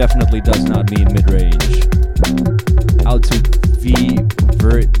floor definitely does not mean mid-range. Out to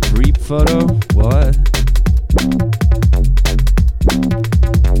Veep Photo. What?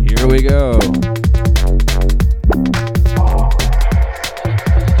 Here we go.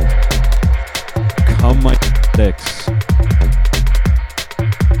 Come my dicks.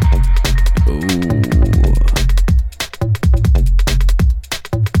 Ooh.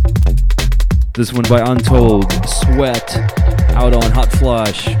 This one by Untold. Sweat. Out on Hot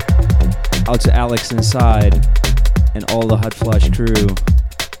Flush. Out to Alex Inside and all the Hot Flush crew.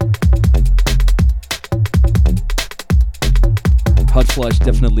 Hot Flush,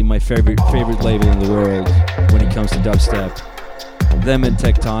 definitely my favorite label in the world when it comes to dubstep. Them and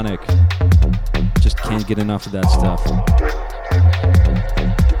Tectonic. Just can't get enough of that stuff.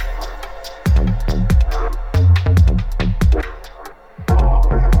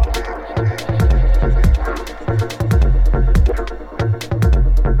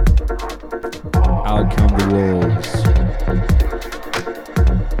 Out come the wolves.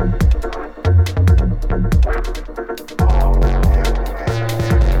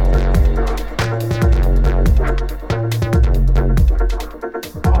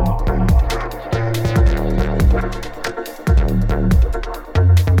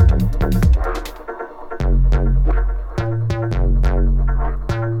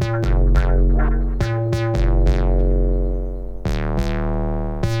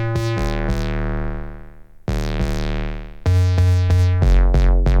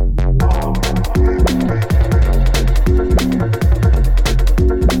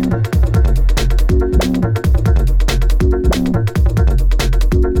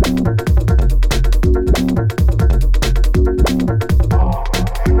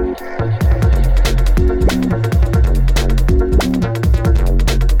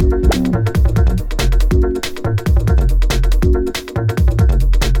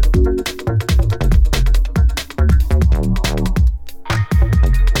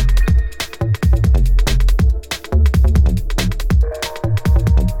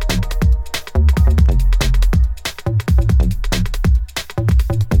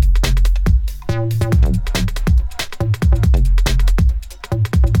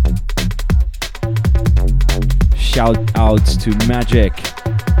 Shout outs to Magic,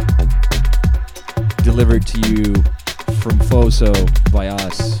 delivered to you from Foso by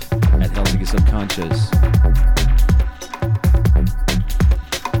us at Helsinki Subconscious.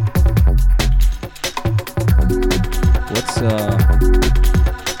 What's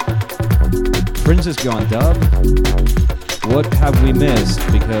Princess gone dub? What have we missed?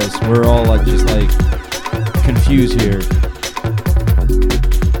 Because we're all just like confused here.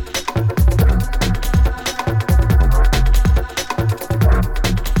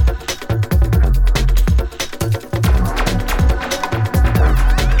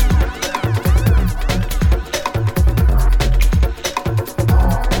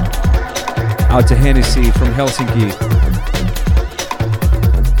 Out to Hennessy from Helsinki.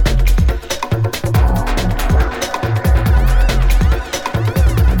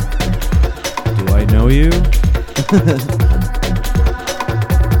 Do I know you?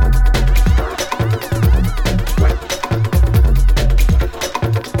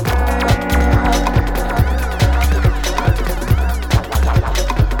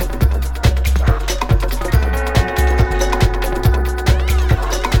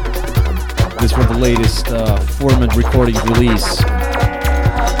 Latest Formant Recordings release,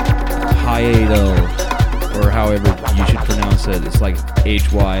 Hyetal, or however you should pronounce it. It's like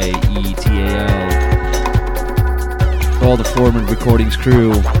Hyetal. All the Formant Recordings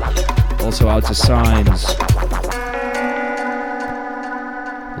crew, also out to Signs.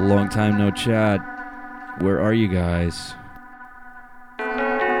 Long time no chat. Where are you guys?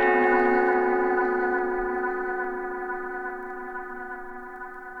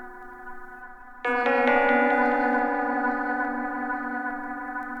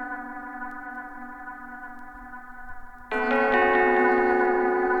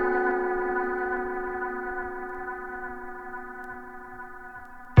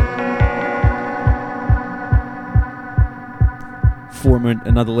 Formant,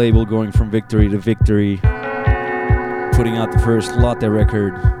 another label going from victory to victory, putting out the first Latte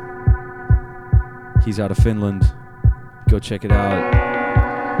record. He's out of Finland. Go check it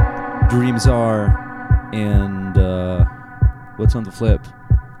out. Dreams Are, and what's on the flip?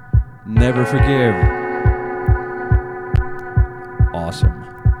 Never Forgive. Awesome.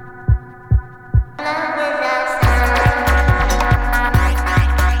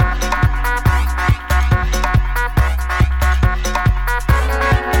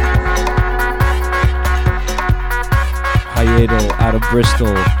 Hyadal out of Bristol.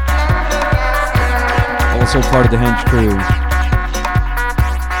 Also part of the Hench crew.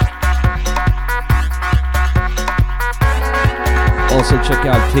 Also check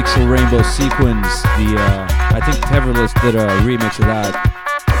out Pixel Rainbow Sequence. I think Teverless did a remix of that.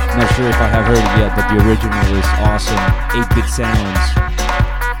 Not sure if I have heard it yet, but the original is awesome. 8-bit sounds.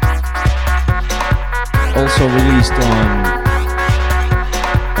 Also released on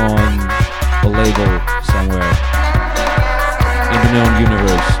a label somewhere in the known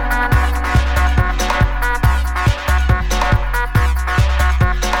universe.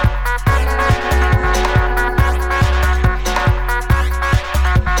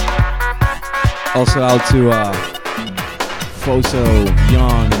 Also out to Foso,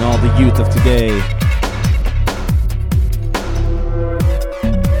 Young, and all the youth of today.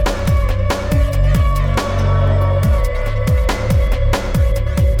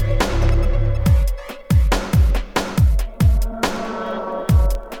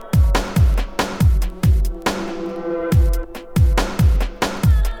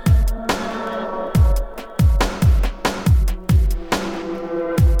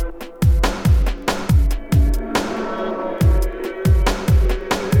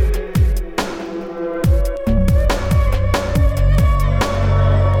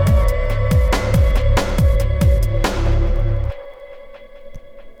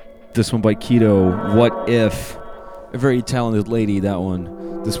 This one by Keto, What If? A very talented lady, that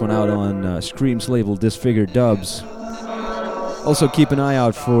one. This one out on Scream's label, Disfigured Dubs. Also keep an eye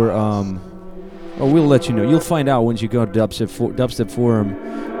out for, we'll let you know. You'll find out once you go to Dubstep Forum.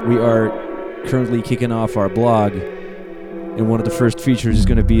 We are currently kicking off our blog, and one of the first features is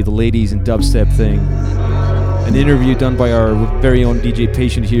going to be the ladies in dubstep thing. An interview done by our very own DJ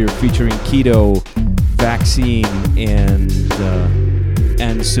Patient here, featuring Keto, Vaccine, and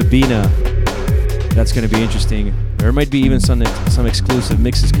Sabina. That's going to be interesting. There might be even some exclusive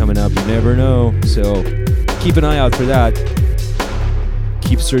mixes coming up. You never know. So keep an eye out for that.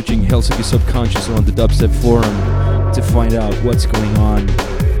 Keep searching Helsinki Subconscious on the Dubstep Forum to find out what's going on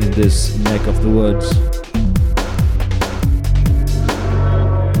in this neck of the woods.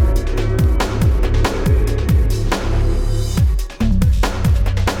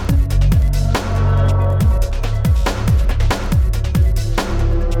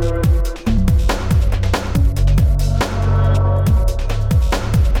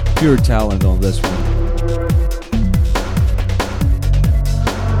 Pure talent on this one.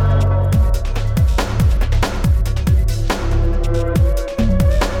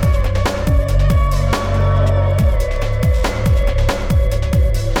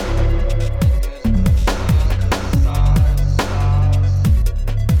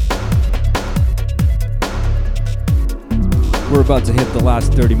 We're about to hit the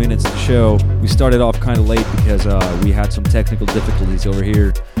last 30 minutes of the show. We started off kind of late because we had some technical difficulties over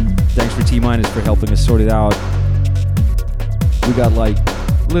here. Thanks for T-Minus for helping us sort it out. We got like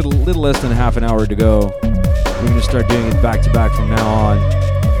little less than half an hour to go. We're gonna start doing it back to back from now on.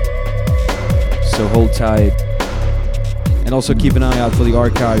 So hold tight. And also keep an eye out for the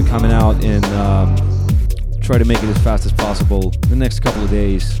archive coming out and try to make it as fast as possible the next couple of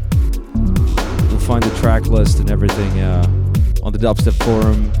days. You'll find the track list and everything on the Dubstep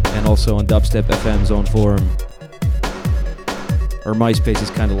Forum and also on Dubstep FM's own forum. Our MySpace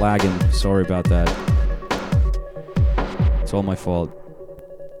is kind of lagging. Sorry about that. It's all my fault.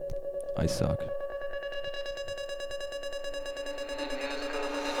 I suck.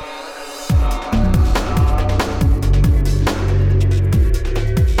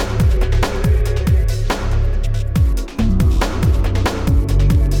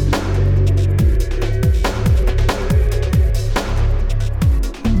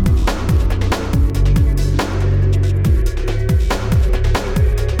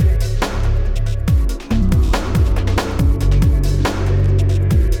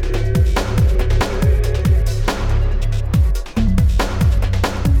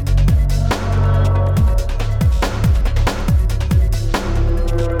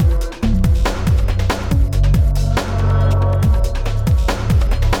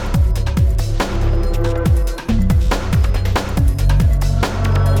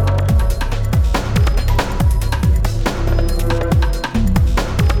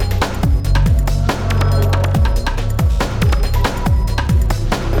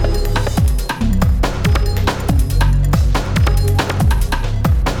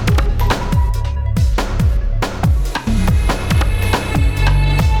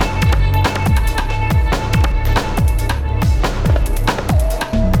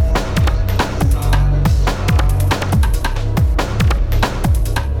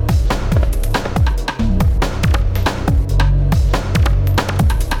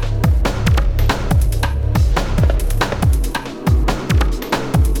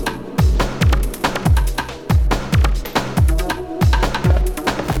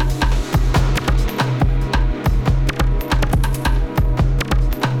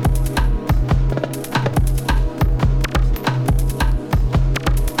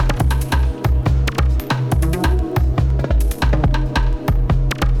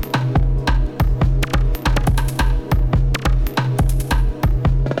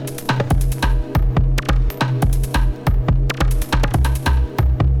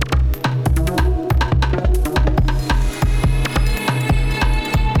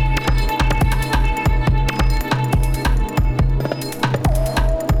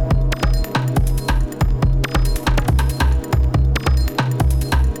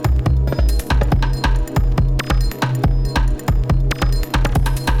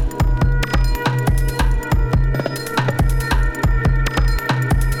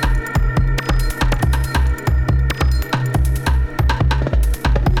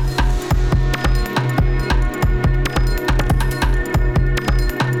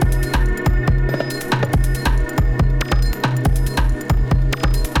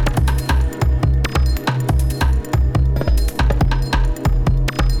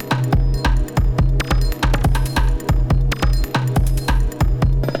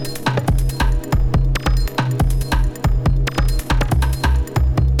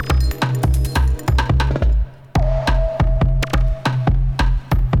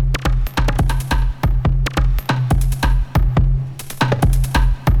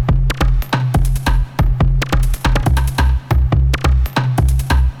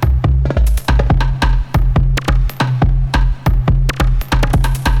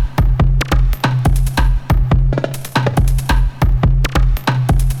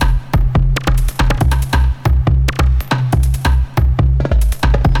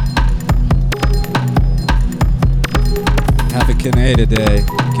 payday day,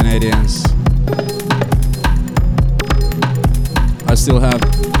 Canadians. I still have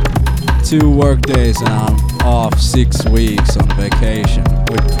 2 work days and I'm off 6 weeks on vacation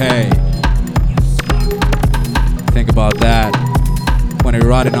with pay. Think about that. When you're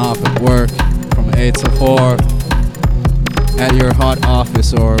riding off at work from 8 to 4 at your hot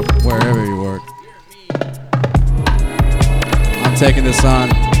office or wherever you work. I'm taking the sun,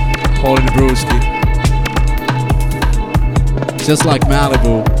 holding the brewski. Just like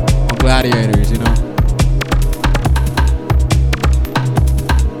Malibu on Gladiators, you know?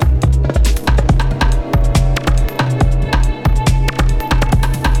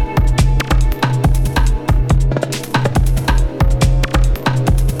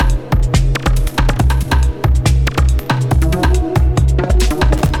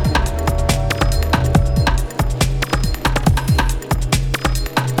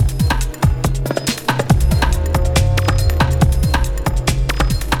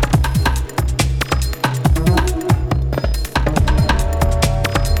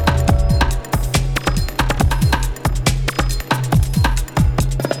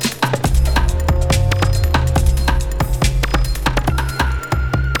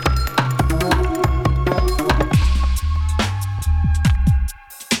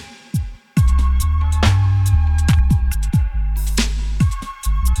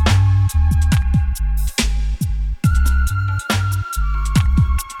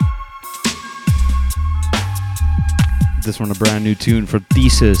 This one a brand new tune for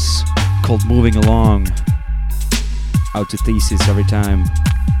Thesis called Moving Along. Out to Thesis every time.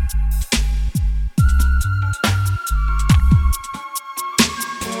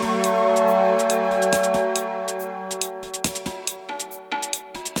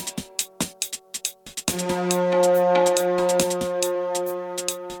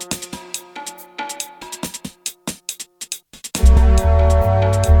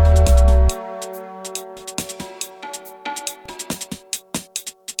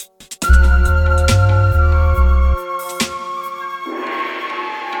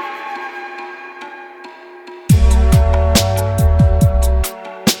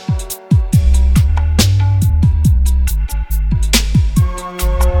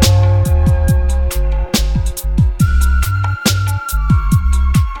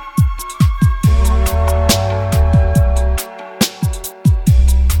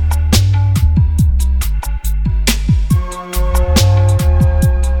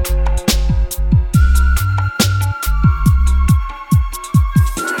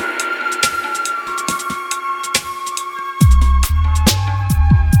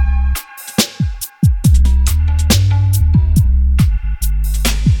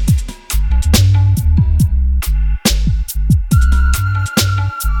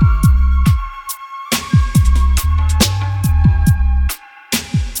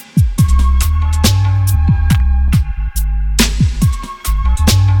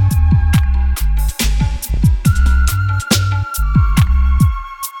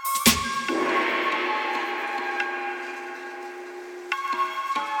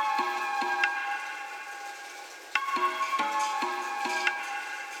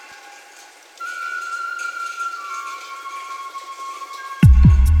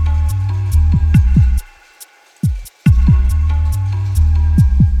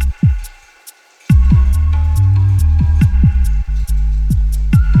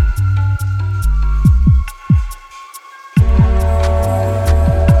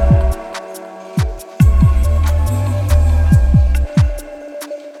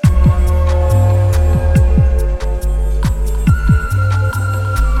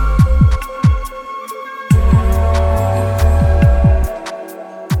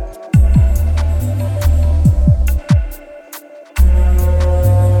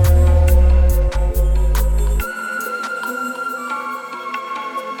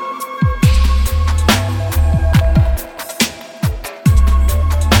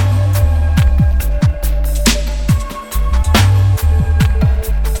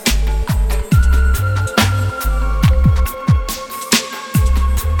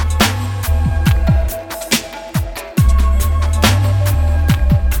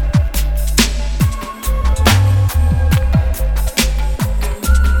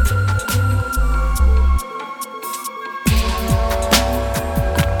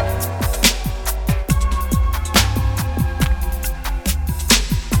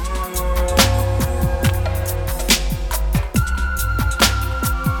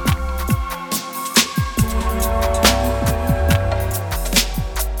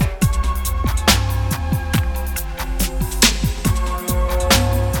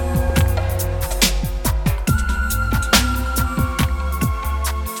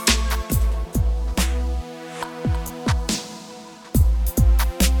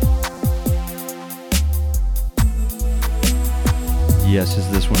 Yes,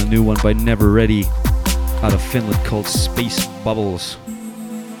 is this one, a new one by Never Ready out of Finland called Space Bubbles.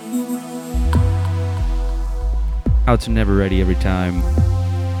 Out to Never Ready every time.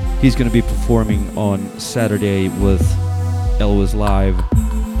 He's gonna be performing on Saturday with Elvis Live,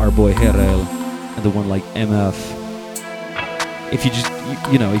 our boy Herel, and the one like MF. If you just,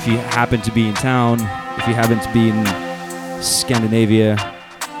 you know, if you happen to be in town, if you happen to be in Scandinavia,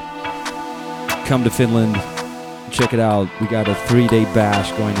 come to Finland, check it out. We got a 3-day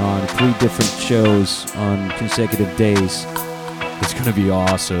bash going on, 3 different shows on consecutive days. It's gonna be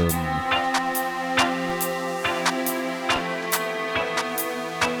awesome.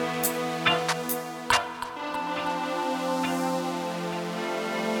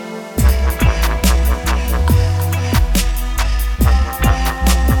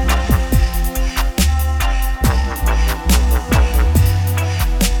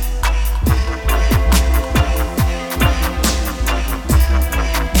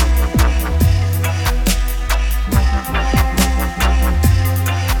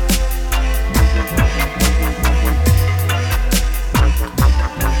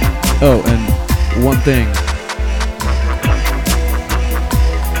 Oh, and one thing.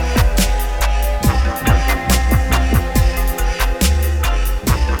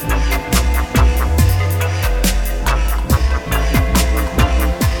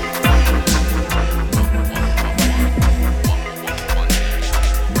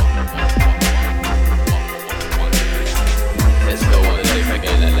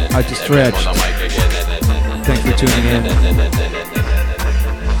 I just stretched. Thanks for tuning in.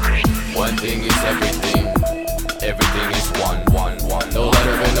 One thing is everything. Everything is one. No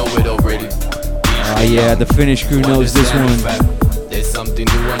letter and no widow ready. Yeah, the Finnish crew knows this one. There's something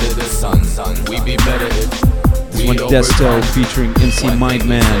new under the sun. We be better if this one Desto featuring MC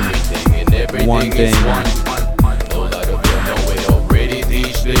Mindman. One thing.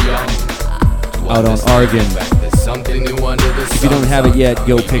 Out on Argon. If you don't have it yet,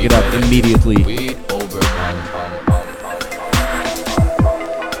 go pick it up immediately.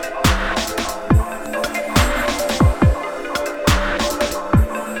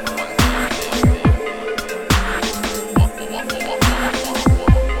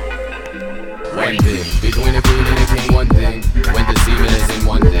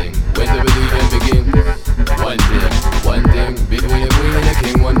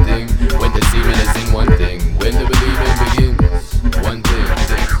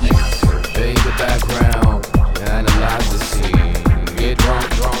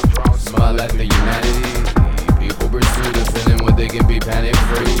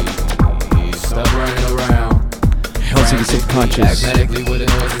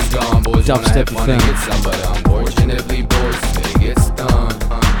 Dubstep FM.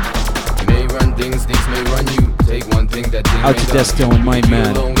 Out to Desto and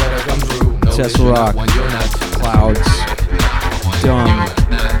Mindman. Tesseract, Clouds, Dumb,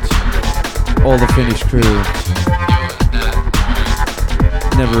 all the Finnish crew.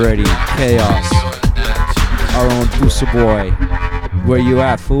 Never Ready, Chaos, our own Busa Boy. Where you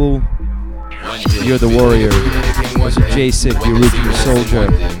at, fool? You're the warrior. Was it J-Sick, the original soldier?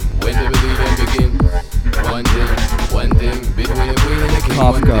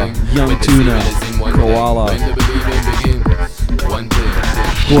 Kafka, Young Tuna, Koala.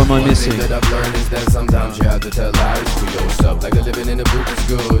 Who am I missing? Sometimes you have to tell lies to yourself. Like living in a boot is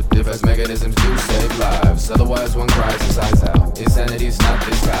good. Defense mechanisms do save lives. Otherwise one cries his eyes out. Insanity's not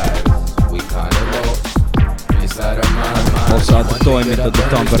disguised. We kinda lost. Also toiminta the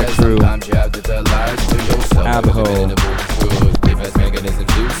Tampere crew. Abho.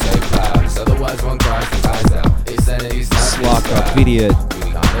 Slaka, Vidiot.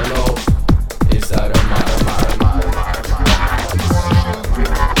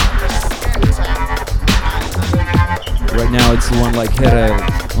 Right now it's the one like Herel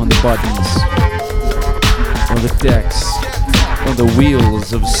on the buttons, on the decks, on the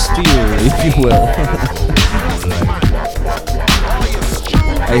wheels of steel, if you will.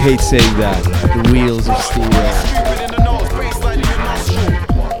 I hate saying that, the wheels of steel.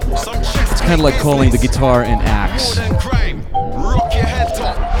 It's kind of like calling the guitar an axe.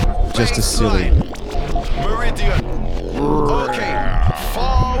 Just as silly. Okay,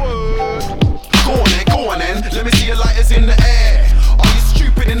 forward. Go on then, let me see your lighters in the air. Are you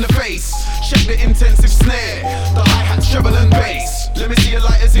stupid in the face? Check the intensive snare, the hi-hat, treble and bass. Let me see your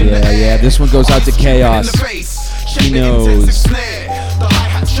lighters in the air. Yeah, this one goes out to Chaos. He knows.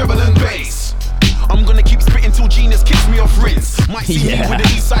 Treble and bass. I'm gonna keep spitting till genius kicks me off rinse. Might see me with the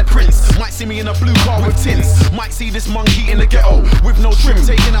Eastside Prince. Might see me in a blue car with tints. Might see this monkey in the ghetto with no trim,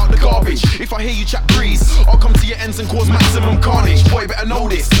 taking out the garbage. If I hear you chat breeze, I'll come to your ends and cause maximum carnage. Boy, better know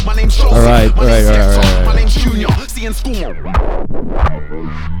this. My name's Joseph. All right. My name's Junior. See in school.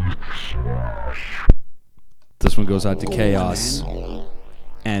 This one goes out to Chaos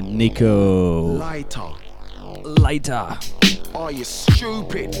and Nico. Lighter. Are you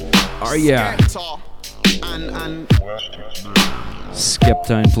stupid? Are ya? And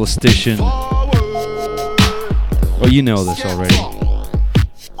Skepta and Plastician. Oh, you know this already.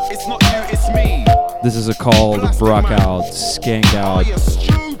 It's not you, it's me. This is a call to rock out, skank out.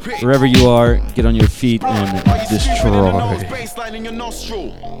 Wherever you are, get on your feet and destroy. Baseline in your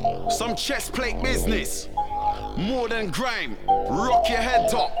nostril. Some chest plate business. More than grime. Rock your head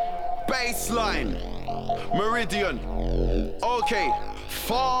top. Baseline. Meridian. Okay.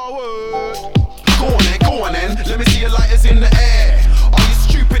 Forward. Go on then. Let me see your lighters in the air. Are you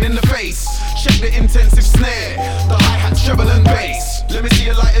stupid in the face? Check the intensive snare. The hi-hat, treble and bass. Let me see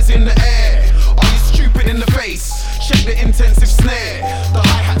your lighters in the air. Are you stupid in the face? Check the intensive snare. The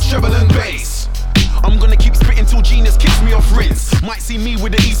hi-hat, treble and bass. I'm gonna keep spitting till genius kicks me off rinse. Might see me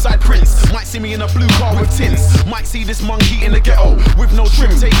with the East Side Prince. Might see me in a blue car with tints. Might see this monkey in the ghetto with no trim,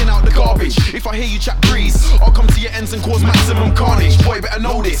 taking out the garbage. If I hear you chat breeze, I'll come to your ends and cause maximum carnage. Boy, better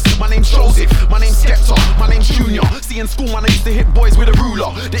know this. My name's Joseph. My name's Skepta. My name's Junior. See, in school, man, I used to hit boys with a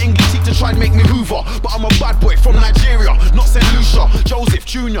ruler. The English teacher tried to make me Hoover, but I'm a bad boy from Nigeria, not St. Lucia. Joseph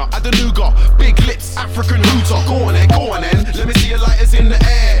Junior, Adenuga, big lips, African hooter. Go on then. Let me see your lighters in the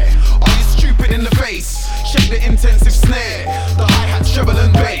air. Are you stupid in the face? Check the intensive snare. The hi-hat, treble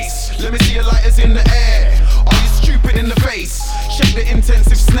and bass. Let me see your lighters in the air. Are you stupid in the face? Check the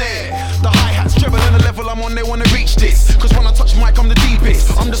intensive snare. The hi-hats, treble and the level I'm on, they wanna reach this. Cause when I touch mic, I'm the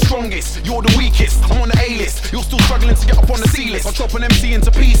deepest. I'm the strongest, you're the weakest. I'm on the A-list, you're still struggling to get up on the C-list. I'll chop an MC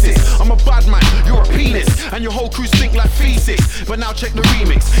into pieces. I'm a bad man, you're a penis. And your whole crew stink like feces. But now check the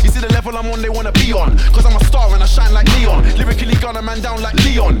remix. You see the level I'm on, they wanna be on. Cause I'm a star and I shine like neon. Lyrically gun a man down like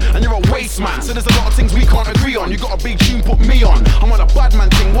Leon. And you're a waste man, so there's a lot of things we can't agree on. You got a big tune, put me on. I'm on a bad man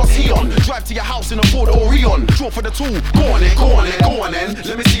thing, what's he on? Drive to your house in a Ford Orion. Draw for the tool, go on then.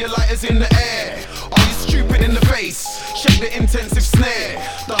 Let me see your lighters in the air. Are you stupid in the face? Check the intensive snare.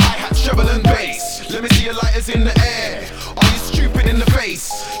 The hi-hat, treble and bass. Let me see your lighters in the air. Are you stupid in the face?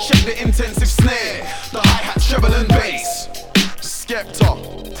 Check the intensive snare. The hi-hat, treble and bass. Skepta,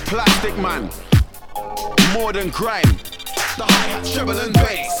 Plastic Man. More than grime. The hi-hat, treble and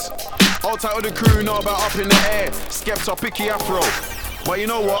bass. All tight of the crew know about up in the air. Skepta, picky afro. But you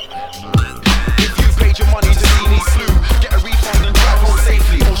know what? If you paid your money to see me slew, get a refund and drive home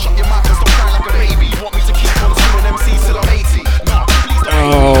safely. Or shut your mouth and stop crying like a baby. You want me to keep on suing MCs till I'm 80? Nah, please don't.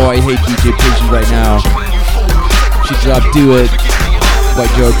 Oh, I hate DJ Pigeon right now. She dropped Do It by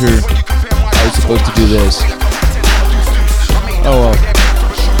Joker. I was supposed to do this. Oh well.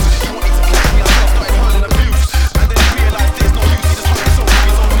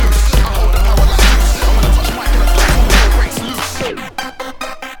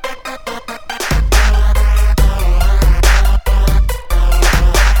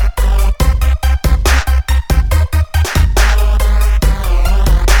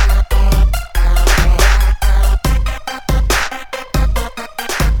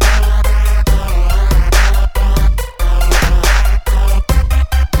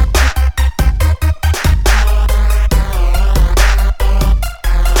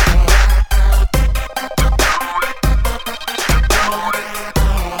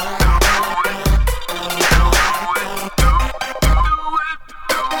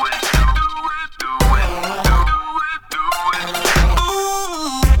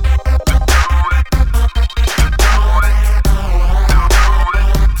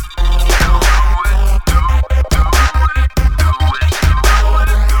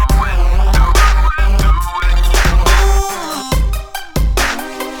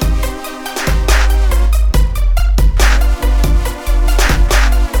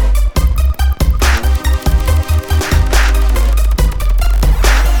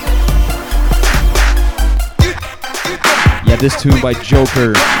 This tune by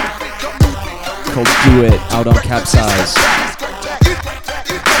Joker called Do It, out on Capsize.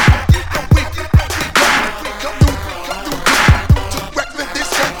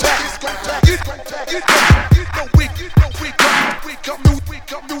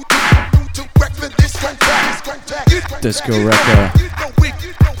 Disco Rekka.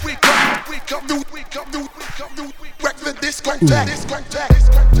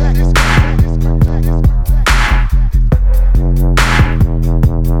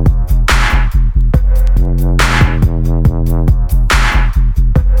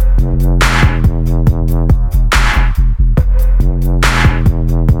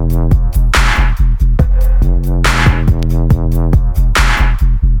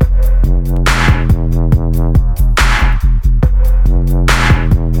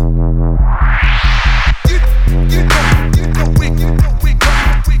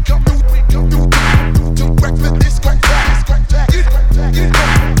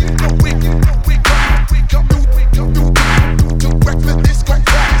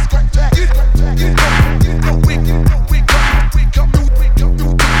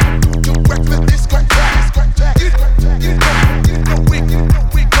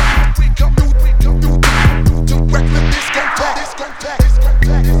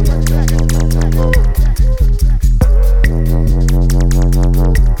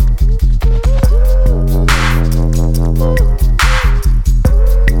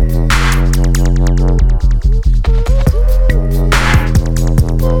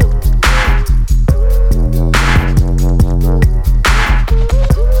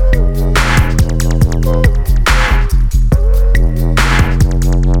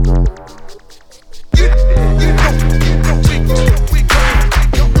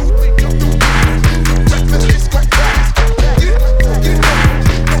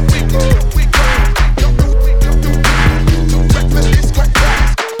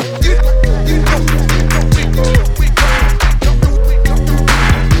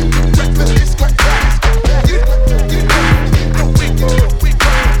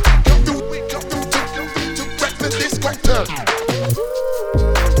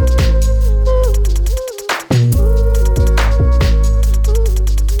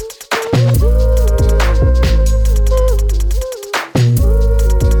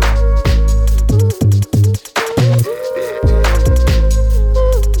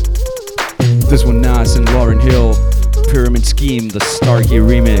 Hakim, the Starkey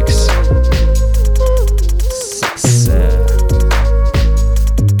remix. Success.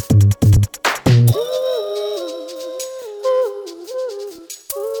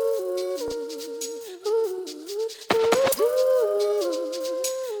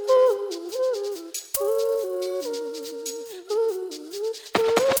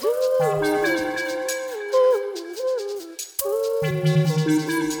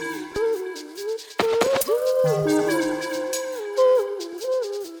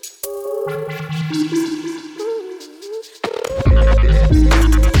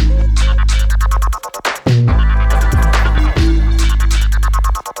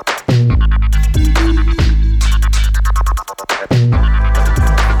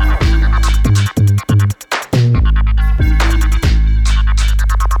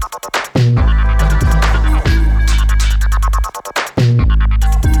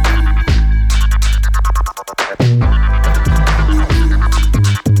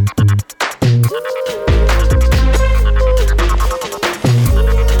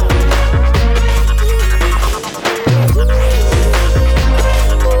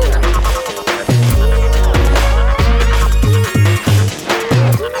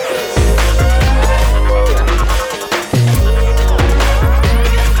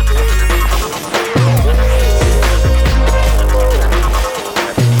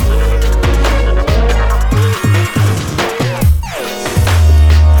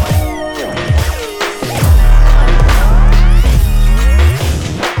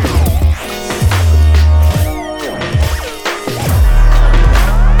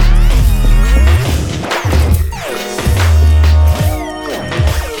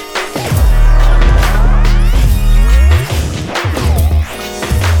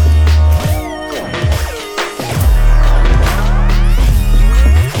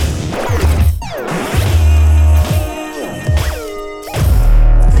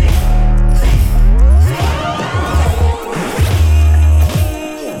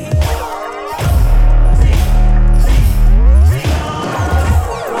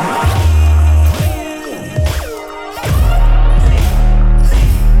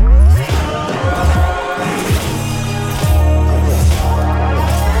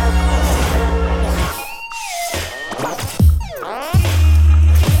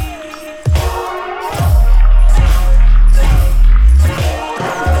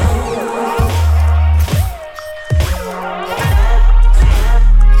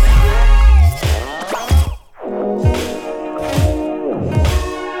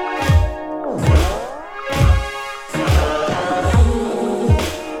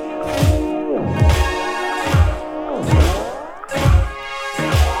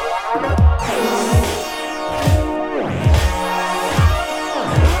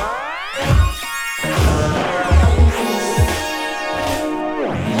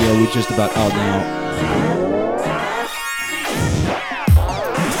 Just about out now.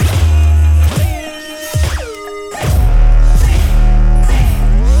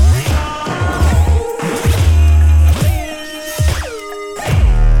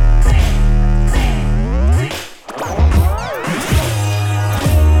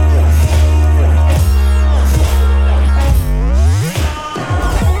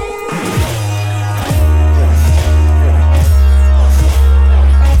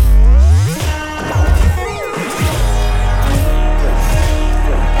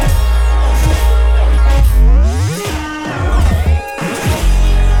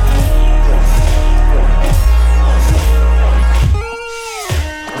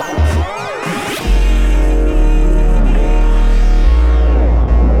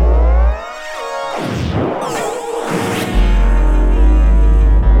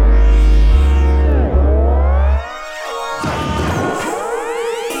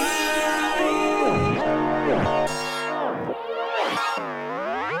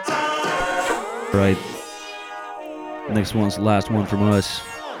 Right. Next one's the last one from us.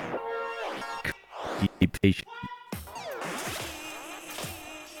 Keep patient.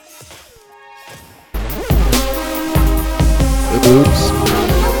 Oops.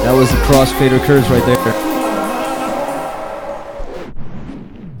 That was the crossfader curse right there.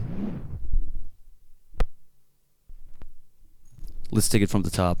 Let's take it from the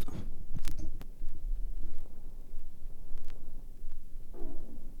top.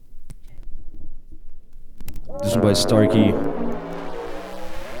 This one by Starkey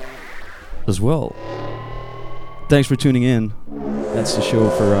as well. Thanks for tuning in. That's the show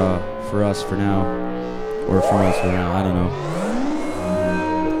for us for now, or for us for now. I don't know.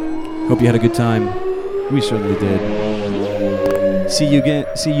 Hope you had a good time. We certainly did. See you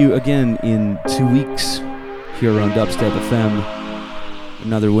again in 2 weeks here on Dubstep FM.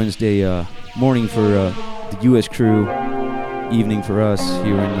 Another Wednesday morning for the US crew, evening for us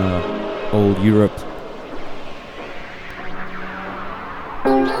here in old Europe.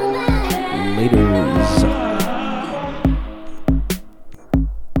 Laters.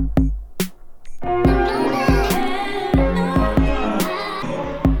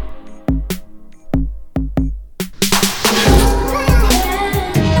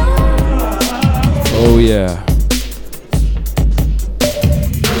 Oh yeah.